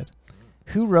sounds good.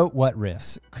 Who wrote what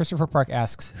riffs? Christopher Park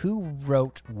asks, who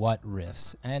wrote what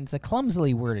riffs? And it's a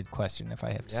clumsily worded question, if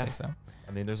I have to say so.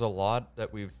 I mean, there's a lot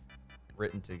that we've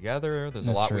written together. There's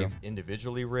a lot we've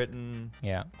individually written.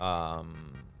 Yeah.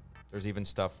 There's even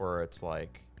stuff where it's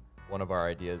like one of our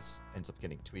ideas ends up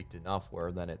getting tweaked enough where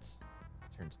then it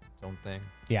turns into its own thing.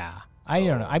 Yeah. So, I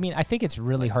don't know. I mean, I think it's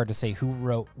really hard to say who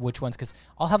wrote which ones, because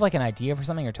I'll have like an idea for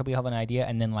something, or Tobi will have an idea,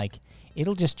 and then like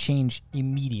it'll just change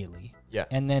immediately. Yeah.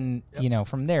 And then,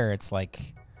 from there it's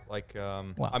like...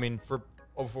 I mean, for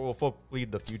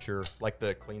Bleed the Future, like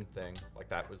the clean thing, like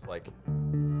that was like...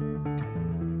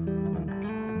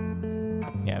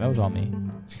 Yeah, that was all me.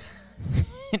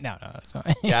 No, that's not.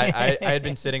 Yeah, I had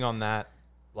been sitting on that,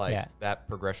 that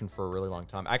progression for a really long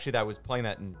time. Actually, that was playing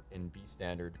that in B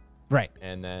standard. Right.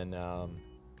 And then, I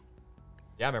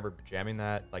remember jamming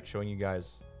that, like showing you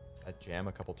guys that jam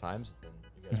a couple times. And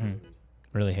you guys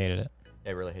really hated it.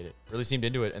 Yeah, really hated it. Really seemed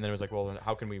into it. And then it was like, well, then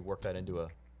how can we work that into a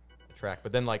track?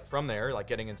 But then, like, from there, like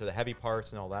getting into the heavy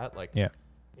parts and all that, like, then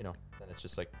it's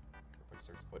just like everybody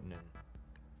starts putting in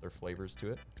their flavors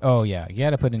to it. Oh, yeah. You got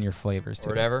to put in your flavors to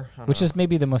it. Or whatever. Which is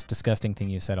maybe the most disgusting thing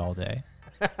you've said all day.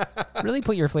 Really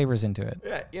put your flavors into it.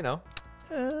 Yeah,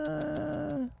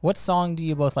 what song do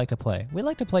you both like to play? We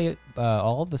like to play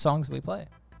all of the songs we play.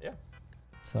 Yeah.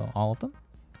 So all of them?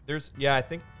 I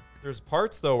think there's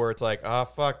parts though where it's like, oh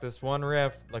fuck, this one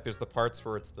riff. Like there's the parts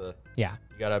where it's you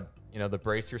gotta, the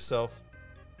brace yourself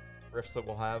riffs that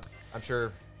we'll have. I'm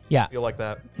sure you feel like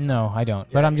that. No, I don't.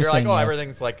 Yeah, but I'm just saying. Like,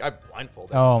 everything's like, I'm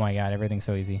blindfolded. Oh my God, everything's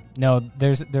so easy. No,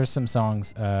 there's some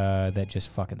songs that just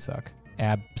fucking suck.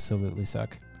 Absolutely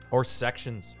suck. Or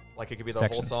sections. Like it could be the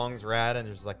whole song's rad and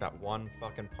there's like that one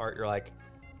fucking part you're like,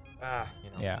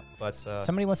 Yeah. But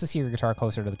somebody wants to see your guitar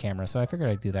closer to the camera, so I figured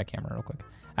I'd do that camera real quick.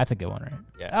 That's a good one, right?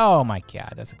 Yeah. Oh my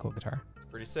God, that's a cool guitar. It's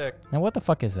pretty sick. Now what the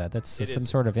fuck is that? That's some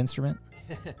sort of instrument?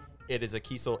 It is a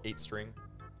Kiesel 8-string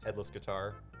headless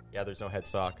guitar. Yeah, there's no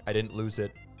headstock. I didn't lose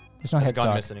it. There's no headstock.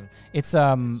 Gone missing. It's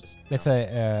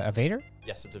a Vader?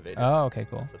 Yes, it's a Vader. Oh, okay,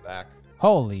 cool. That's the back.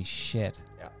 Holy shit.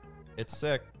 Yeah. It's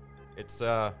sick. It's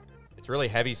really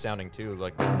heavy sounding too.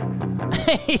 Like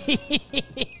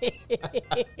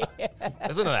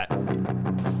listen to that.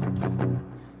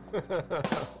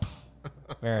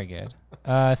 Very good.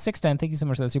 610, thank you so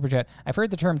much for the super chat. I've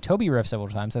heard the term Tobi riff several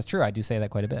times. That's true. I do say that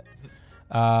quite a bit.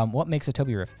 What makes a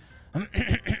Tobi riff?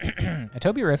 A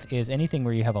Tobi riff is anything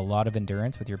where you have a lot of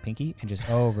endurance with your pinky and just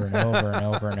over and over and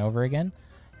over and over again.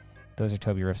 Those are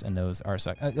Tobi riffs, and those are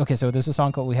suck. Okay, so there's a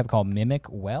song we have called Mimic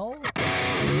Well.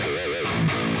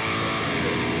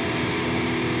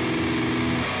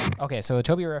 Okay, so a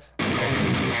Tobi riff.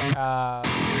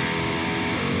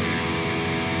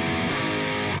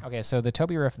 Okay, so the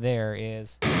Tobi riff there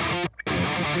is.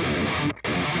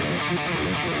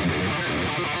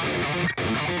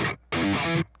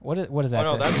 What is that?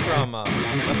 Oh no, that's from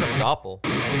Doppel.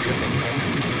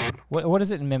 What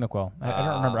is it in Mimic Well? I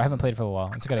don't remember. I haven't played it for a while.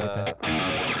 I just gotta get that.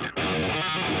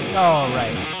 Oh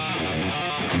right.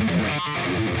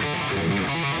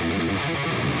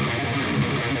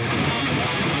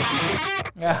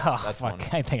 Oh, that's fuck. one.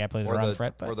 I think I played the wrong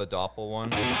fret. But. Or the Doppel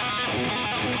one.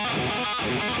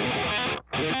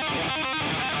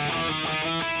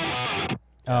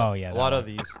 Oh yeah. A lot of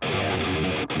these.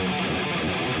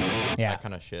 Yeah. That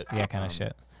kind of shit. Yeah, kind of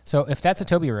shit. So if that's a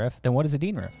Tobi riff, then what is a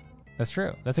Dean riff? That's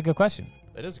true. That's a good question.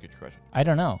 That is a good question. I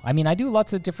don't know. I mean, I do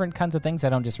lots of different kinds of things. I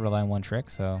don't just rely on one trick,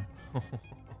 so.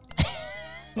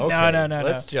 Okay, No.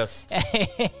 Let's just.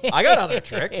 I got other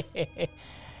tricks.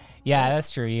 Yeah,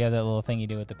 that's true. You have that little thing you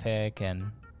do with the pick,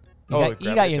 and you grab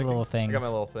got it, your little things. I got my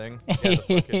little thing. Yeah, the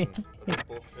fucking, this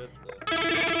bullshit.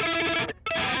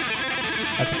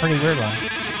 That's a pretty weird one.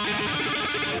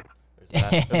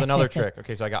 There's another trick.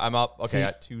 Okay, so I'm up. Okay, See, I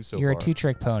got 2 so You're far. a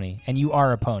 2-trick pony, and you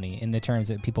are a pony in the terms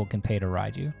that people can pay to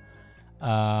ride you.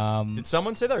 Did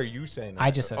someone say that, or are you saying that?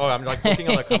 I just said Oh, that. I'm like looking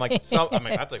on the. I'm like, that's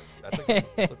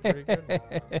a pretty good.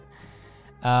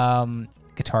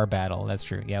 Guitar battle. That's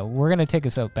true. Yeah, we're gonna take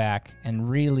us out back and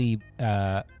really,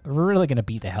 we're really gonna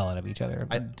beat the hell out of each other.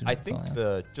 I think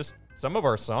just some of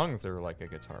our songs are like a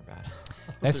guitar battle.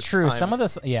 That's true. Some of the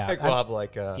Like we'll have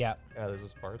like yeah. There's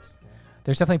just parts. Yeah.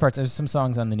 There's definitely parts. There's some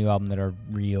songs on the new album that are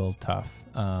real tough.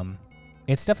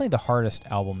 It's definitely the hardest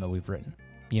album that we've written.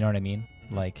 You know what I mean?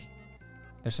 Like,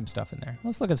 there's some stuff in there.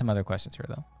 Let's look at some other questions here,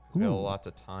 though. We have a lot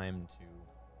of time to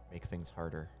make things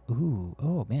harder. Ooh,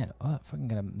 oh man, fucking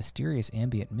got a mysterious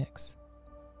ambient mix.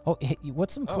 Oh, hey,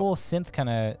 what's some cool synth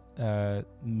kind of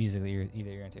music that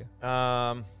you're into?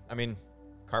 I mean,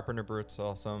 Carpenter Brute's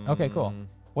awesome. Okay, cool.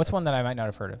 What's one that I might not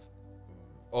have heard of?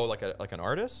 Oh, like an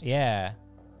artist? Yeah.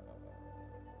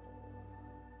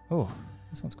 Oh,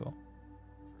 this one's cool.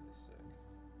 Really sick.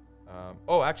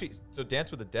 Actually, so Dance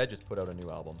with the Dead just put out a new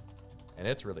album, and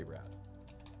it's really rad.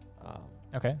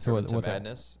 Okay, so what's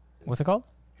Madness? What's it called?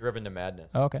 Driven to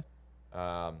Madness. Oh, okay.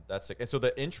 That's sick. And so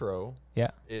the intro,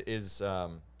 yeah, is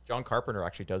John Carpenter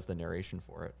actually does the narration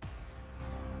for it,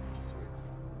 which is sweet.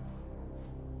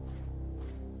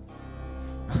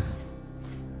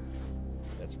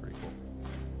 That's pretty cool.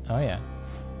 Oh yeah.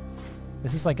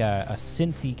 This is like a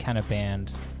synthy kind of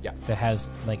band. Yeah. That has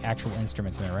like actual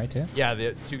instruments in it, right? Too. Yeah,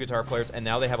 the 2 guitar players, and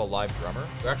now they have a live drummer.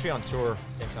 They're actually on tour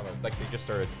same time. Like they just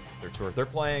started their tour. They're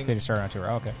playing. They just started on tour.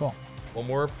 Oh, okay, cool.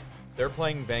 Well, they're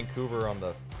playing Vancouver on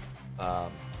the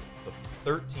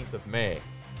 13th of May.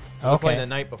 So they're playing the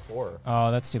night before.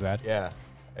 Oh, that's too bad. Yeah,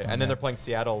 and then they're playing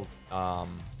Seattle. I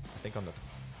think on the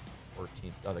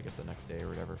 14th. Oh, I guess the next day or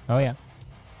whatever. Oh yeah.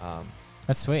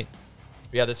 That's sweet.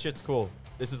 But yeah, this shit's cool.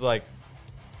 This is like.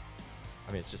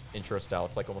 I mean, it's just intro style.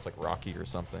 It's like almost like Rocky or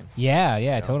something.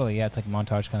 Yeah, totally. Yeah, it's like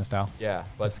montage kind of style. Yeah,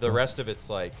 but That's the cool. rest of it's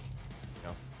like,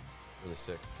 really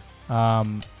sick.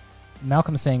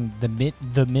 Malcolm's saying the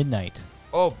Midnight.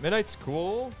 Oh, Midnight's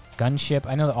cool. Gunship.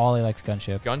 I know that Ollie likes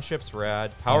Gunship. Gunship's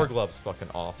rad. Power Glove's fucking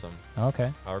awesome.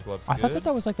 Okay. Power Glove's I good. thought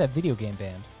that was like that video game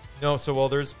band. No, so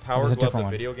there's Power There's a Glove, different the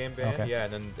one. video game band. Okay. Yeah,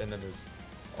 and then there's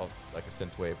like a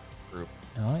synthwave group.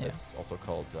 Oh yeah. It's also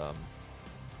called.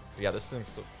 Yeah, this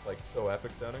thing's so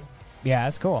epic sounding. Yeah,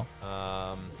 that's cool.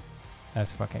 Um,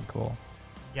 That's fucking cool.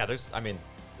 yeah, there's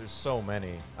so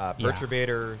many.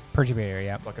 Perturbator. Perturbator,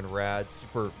 yeah. Fucking rad.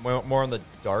 Super more on the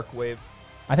dark wave.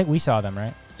 I think we saw them,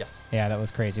 right? Yes. Yeah, that was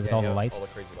crazy with all the lights. All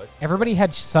the crazy lights. Everybody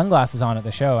had sunglasses on at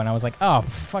the show, and I was like, oh,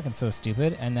 fucking so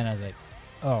stupid. And then I was like,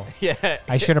 oh, Yeah.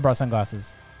 I should have brought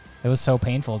sunglasses. It was so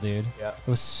painful, dude. Yeah. It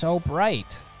was so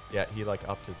bright. Yeah, he like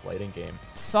upped his lighting game.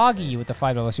 Soggy with the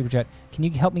 $5 super chat. Can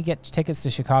you help me get tickets to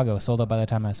Chicago? Sold out by the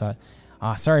time I saw it.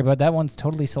 Sorry, but that one's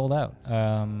totally sold out.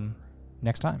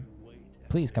 Next time.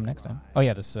 Please come next time. Oh,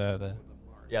 yeah, this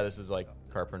Yeah, this is like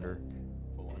Carpenter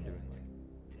full on doing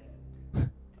like.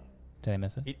 Did I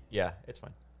miss it? Yeah, it's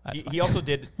fine. That's fine. He also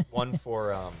did one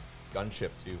for Gunship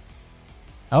too.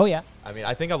 Oh, yeah. I mean,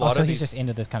 I think a lot Also, of he's these. just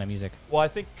into this kind of music. Well, I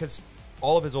think because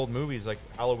all of his old movies, like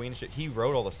Halloween shit, he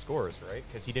wrote all the scores, right?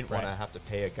 Because he didn't want to have to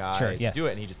pay a guy to do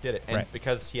it, and he just did it. And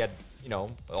because he had, you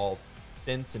know, all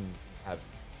synths and have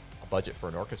a budget for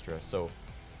an orchestra, so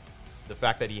the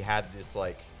fact that he had this,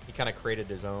 like, he kind of created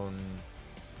his own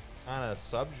kind of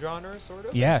subgenre, sort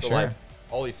of. Yeah, so, sure. Like,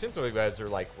 all these synthwave guys are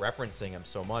like referencing him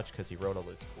so much because he wrote all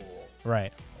this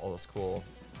cool,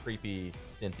 creepy,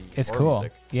 synthy. It's cool.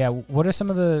 Music. Yeah. What are some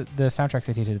of the soundtracks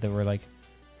that he did that were like?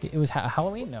 It was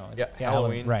Halloween. No. Yeah,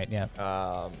 Halloween. Right. Yeah.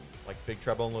 Like Big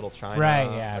Trouble in Little China. Right.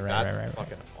 Yeah. Like, right. That's right.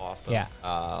 fucking awesome. Yeah.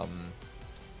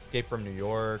 Escape from New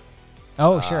York.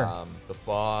 Oh, sure. The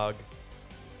Fog.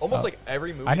 Almost like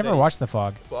every movie. I never watched The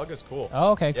Fog. The Fog is cool.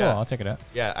 Oh, okay, cool. Yeah. I'll check it out.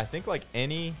 Yeah, I think like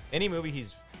any movie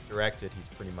he's directed, he's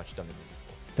pretty much done the music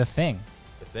for. The Thing.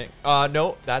 The Thing.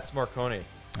 No, that's Marconi.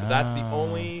 So that's the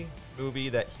only movie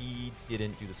that he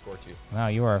didn't do the score to. Wow,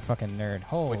 you are a fucking nerd.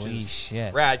 Holy which is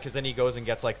shit. Rad, because then he goes and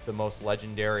gets like the most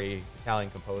legendary Italian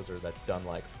composer that's done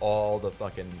like all the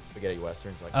fucking spaghetti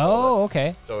westerns. Like,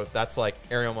 okay. So that's like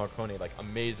Ennio Morricone, like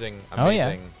amazing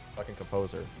fucking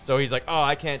composer. So he's like, oh,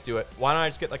 I can't do it. Why don't I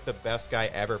just get like the best guy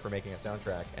ever for making a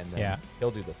soundtrack, and then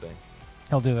he'll do the thing.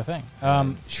 He'll do the thing.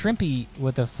 Shrimpy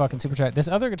with the fucking super chat. This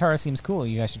other guitarist seems cool.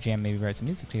 You guys should jam, maybe write some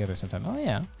music together sometime. Oh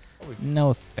yeah.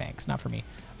 No thanks, not for me.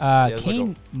 Kane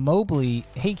like Mobley.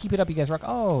 Hey, keep it up, you guys rock.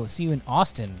 Oh, see you in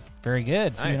Austin. Very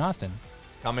good. See you in Austin.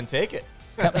 Come and take it.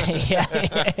 Yeah.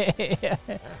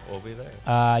 We'll be there.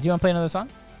 Do you want to play another song?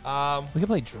 We could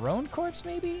play Drone Corpse,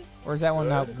 maybe, or is that one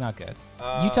not good?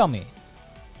 You tell me.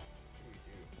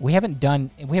 We haven't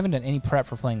done any prep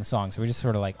for playing the song, so we're just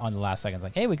sort of like on the last seconds,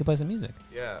 like, hey, we could play some music.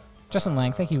 Yeah. Justin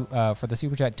Lang, thank you for the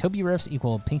super chat. Tobi riffs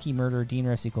equal Pinky Murder. Dean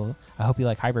riffs equal. I hope you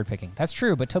like hybrid picking. That's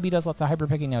true, but Tobi does lots of hybrid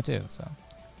picking now too. So.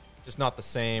 Just not the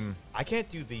same. I can't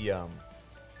do the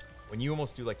when you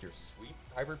almost do like your sweep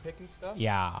hybrid picking stuff.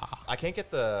 Yeah. I can't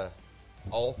get I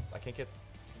can't get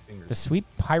two fingers. The sweep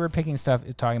hybrid picking stuff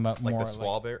is talking about like more the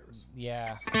swab bear.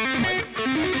 Yeah. Yeah.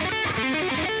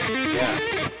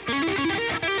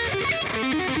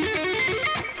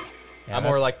 I'm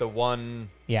more like the one.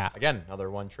 Yeah. Again, another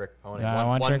one-trick pony.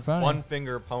 One-trick pony.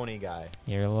 One-finger pony guy.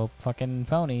 You're a little fucking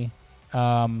pony.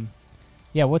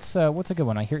 Yeah. What's a good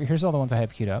one? Here's all the ones I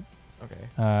have queued up.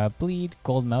 Okay. Bleed,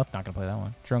 Gold Mouth. Not gonna play that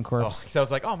one. Drone Corpse. So I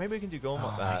was like, oh, maybe we can do Gold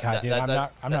Mouth. Oh my god, dude,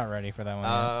 I'm not ready for that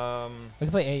one. We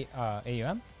can play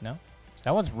AUM. No.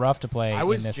 That one's rough to play. I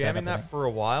was in this jamming setup, that for a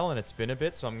while, and it's been a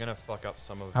bit, so I'm gonna fuck up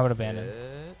some of it. I would abandon.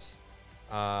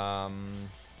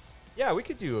 Yeah, we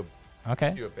could do a.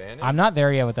 Okay. Do abandon. I'm not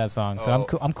there yet with that song, so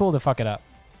I'm cool to fuck it up.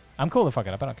 I don't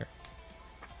care.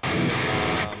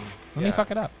 Let me fuck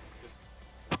it up.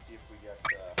 Let's see if we get.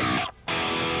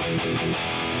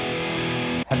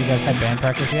 Have you guys had band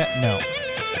practice yet? No.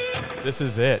 This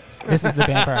is it. This is the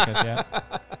band practice, yeah.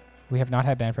 We have not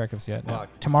had band practice yet. No.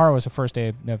 Tomorrow is the first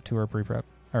day of tour pre-prep,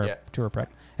 or tour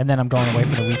prep. And then I'm going away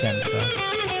for the weekend, so.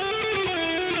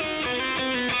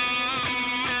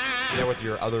 Yeah, with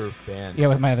your other band. Yeah,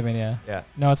 with my other band, yeah. Yeah.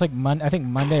 No, it's like I think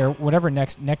Monday or whatever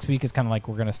next week is kind of like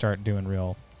we're going to start doing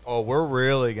real. Oh, we're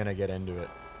really going to get into it.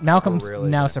 Malcolm's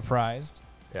now surprised.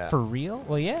 Yeah. For real?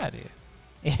 Well, yeah, dude.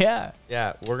 Yeah.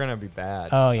 Yeah, we're going to be bad.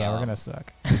 Oh, yeah, we're going to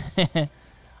suck.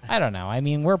 I don't know. I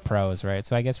mean, we're pros, right?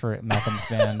 So I guess for Malcolm's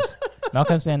band,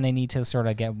 they need to sort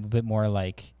of get a bit more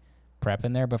like prep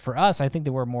in there. But for us, I think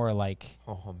that we're more like,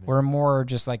 we're more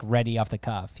just like ready off the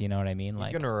cuff. You know what I mean? He's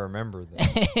like, going to remember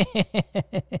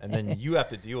that. And then you have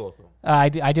to deal with them. I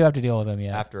do have to deal with them,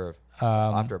 yeah. After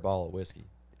a bottle of whiskey.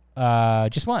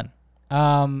 Just one.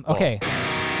 Okay.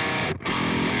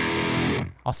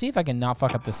 I'll see if I can not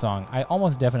fuck up this song. I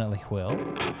almost definitely will.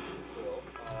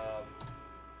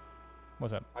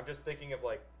 What's up? I'm just thinking of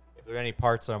like if there are any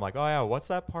parts that I'm like, oh yeah, what's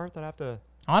that part that I have to?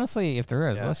 Honestly, if there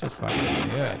is, let's just fucking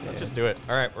do it. Let's just do it.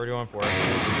 All right, we're going for it.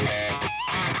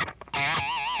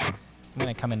 I'm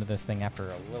gonna come into this thing after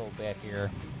a little bit here.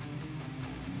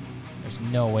 There's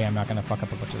no way I'm not gonna fuck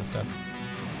up a bunch of this stuff.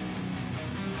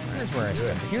 Here's where I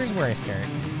start. Here's where I start.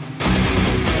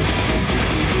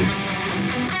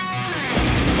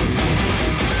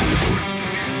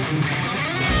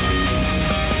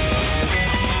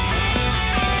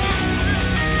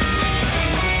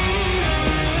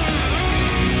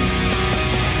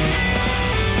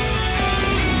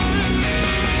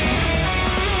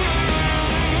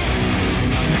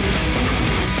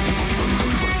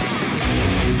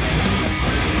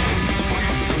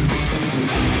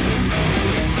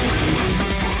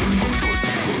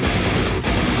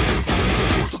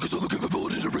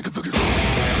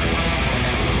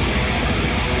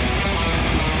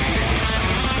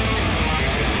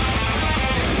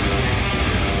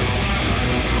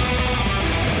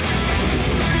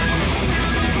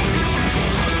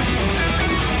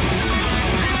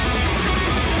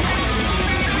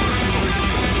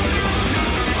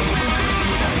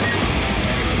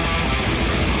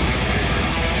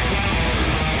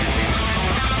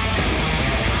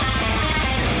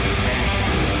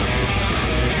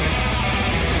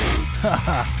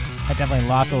 I definitely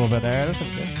lost a little bit there. That's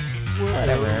good.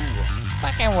 Whatever.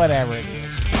 Fucking whatever, dude.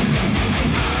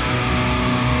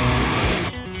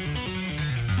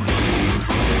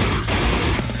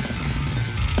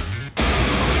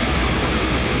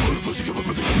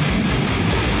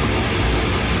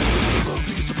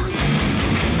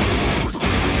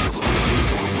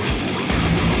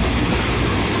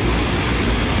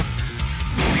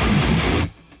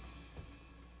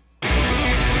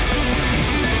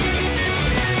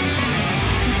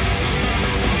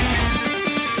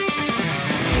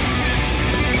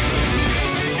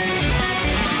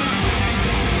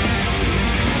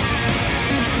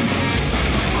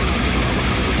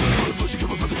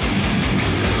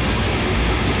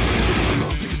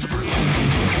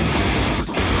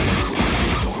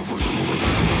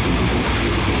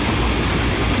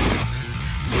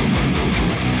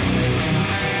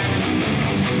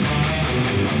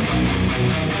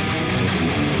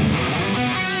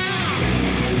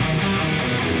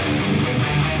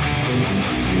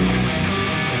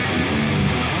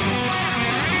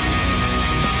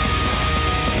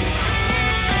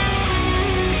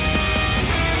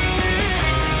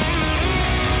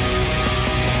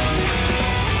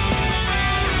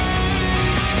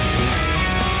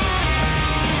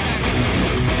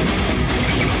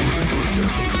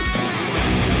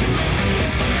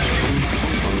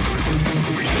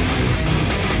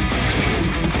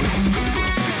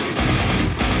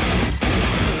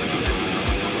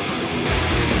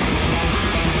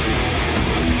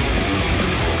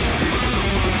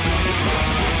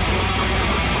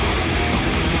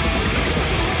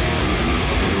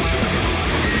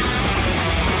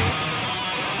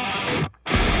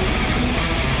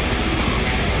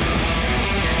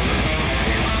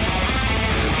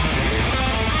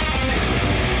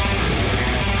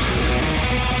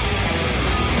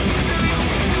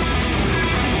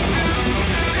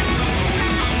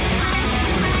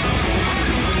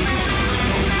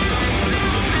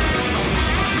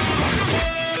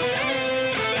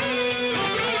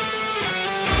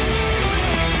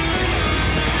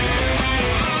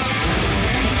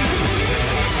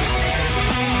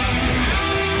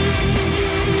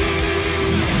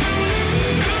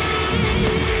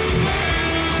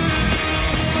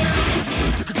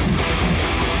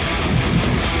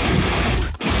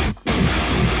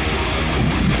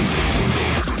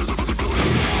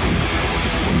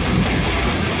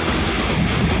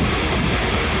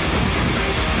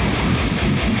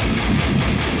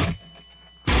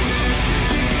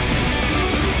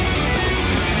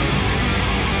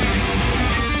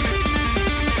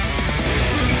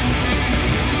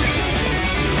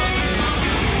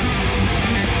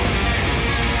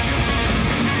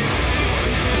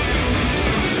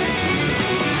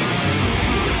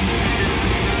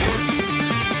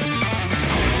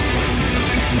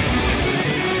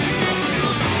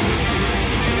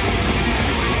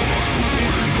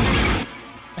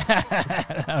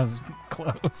 That was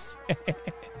close.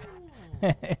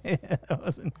 That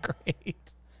wasn't great.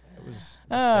 It was.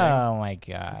 Oh my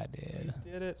god, dude.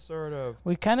 We did it, sort of.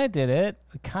 We kind of did it.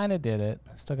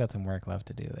 Still got some work left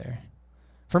to do there.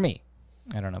 For me.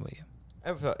 I don't know about you.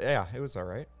 Yeah, it was all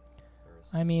right.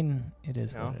 I mean, it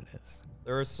is what it is.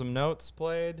 There were some notes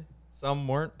played. Some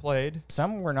weren't played.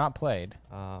 Some were not played.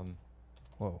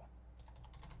 Whoa.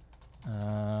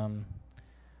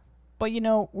 But you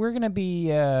know, we're gonna be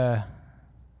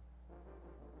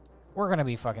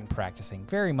fucking practicing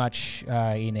very much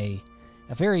in a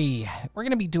very. We're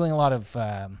gonna be doing a lot of.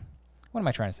 What am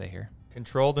I trying to say here?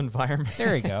 Controlled environment.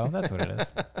 There you go. That's what it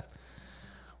is.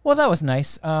 Well, that was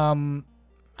nice.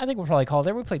 I think we'll probably call it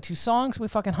there. We played 2 songs. We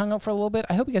fucking hung out for a little bit.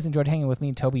 I hope you guys enjoyed hanging with me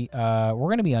and Toby. We're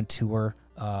going to be on tour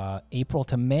April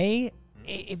to May.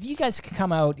 If you guys could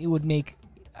come out, it would make...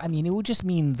 I mean, it would just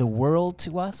mean the world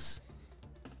to us.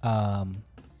 Isn't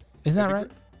that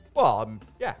right? Well,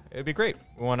 yeah, it'd be great.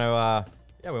 We want to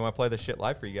we want to play this shit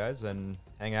live for you guys and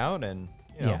hang out and,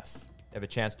 you know, have a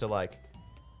chance to, like,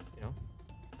 you know,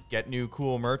 get new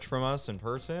cool merch from us in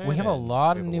person. We have a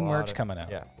lot of new merch coming out.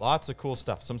 Yeah, lots of cool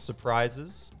stuff. Some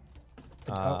surprises.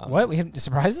 What? We have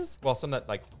surprises? Well, some that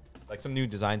like some new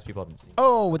designs people haven't seen.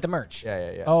 Oh, with the merch.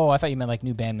 Yeah. Oh, I thought you meant like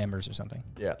new band members or something.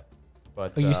 Yeah,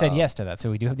 but you said yes to that,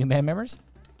 so we do have new band members.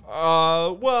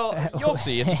 Well, you'll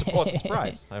see. It's a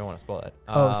surprise. I don't want to spoil it.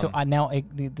 So now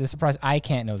the surprise. I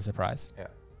can't know the surprise. Yeah.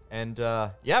 And,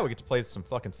 we get to play some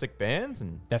fucking sick bands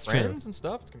and friends and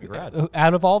stuff. It's going to be rad.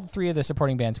 Out of all 3 of the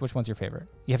supporting bands, which one's your favorite?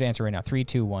 You have to answer right now. 3,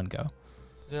 2, 1, go.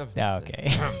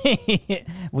 Okay.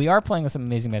 We are playing with some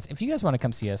amazing bands. If you guys want to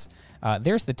come see us,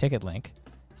 there's the ticket link.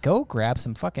 Go grab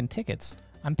some fucking tickets.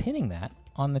 I'm pinning that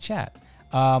on the chat.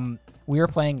 We were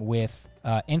playing with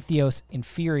Entheos,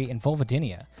 Inferi, and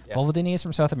Volvodinia. Yeah. Volvodinia is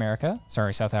from South America.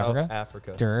 Sorry, South Africa.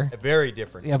 Africa. Very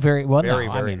different. Yeah, very well. Very,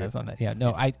 no, very I mean, different. that's not that. Yeah,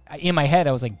 no. I in my head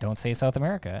I was like, don't say South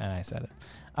America, and I said it.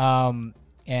 And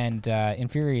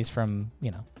Inferi is from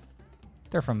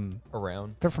they're from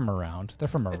around. They're from around. They're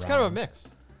from around. It's kind of a mix,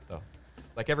 though.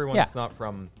 Like everyone's not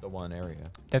from the one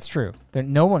area. That's true.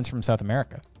 No one's from South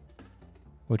America,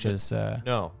 which is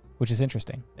which is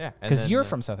interesting. Yeah, because you're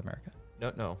from South America.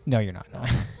 No, you're not.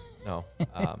 No, no,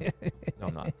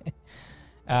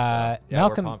 I'm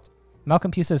not.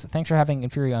 Malcolm Pugh says, thanks for having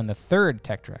Inferi on the 3rd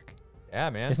Tech Trek.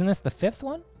 Yeah, man. Isn't this the 5th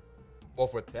one?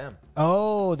 Both with them.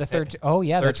 Oh, the 3rd. Oh,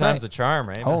 yeah, that's right. 3rd time's a charm,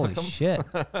 right? Holy shit.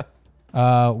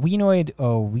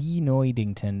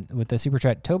 Weenoidington with the super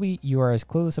chat. Toby, you are as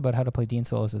clueless about how to play Dean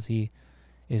Solos as he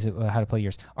is about how to play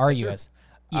yours. Are you as?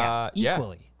 Yeah,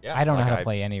 equally. Yeah. I don't know how to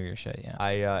play any of your shit.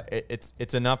 Yeah.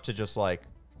 It's enough to just like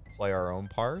play our own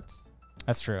parts.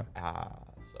 That's true.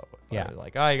 So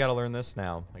like, you got to learn this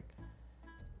now. Like,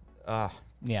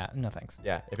 yeah, no thanks.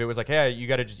 Yeah, if it was like, hey, you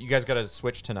guys got to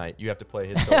switch tonight. You have to play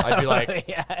his solo. I'd be like,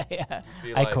 yeah.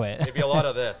 I quit. It'd be a lot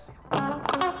of this.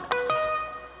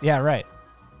 Yeah, right.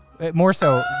 More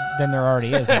so than there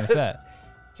already is in the set.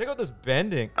 Check out this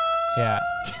bending. Yeah.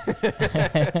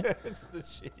 It's the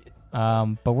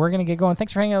shittiest. But we're gonna get going.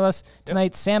 Thanks for hanging out with us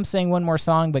tonight. Sam's saying one more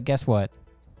song, but guess what?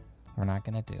 We're not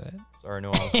gonna do it. Sorry,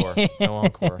 no encore. No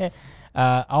encore.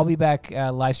 I'll be back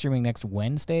live streaming next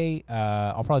Wednesday.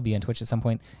 I'll probably be on Twitch at some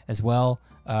point as well.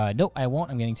 No, I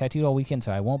won't. I'm getting tattooed all weekend,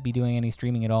 so I won't be doing any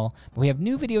streaming at all. But we have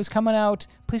new videos coming out.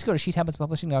 Please go to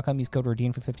sheethabitspublishing.com. Use code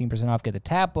REDEEM for 15% off. Get the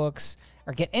tab books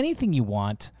or get anything you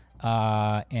want.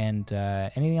 And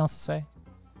anything else to say?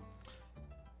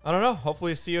 I don't know.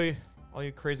 Hopefully see all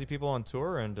you crazy people on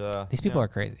tour. And these people are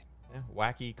crazy. Yeah,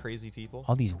 wacky, crazy people.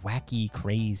 All these wacky,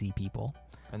 crazy people.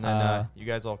 And then you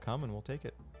guys all come and we'll take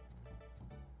it.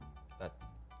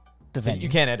 The venue. You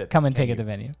can't edit. Come and take it. The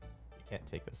venue. You can't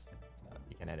take this.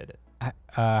 You can edit it.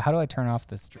 How do I turn off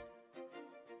this?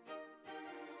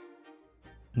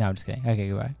 No, I'm just kidding. Okay,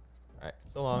 goodbye. All right.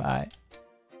 So long. Bye.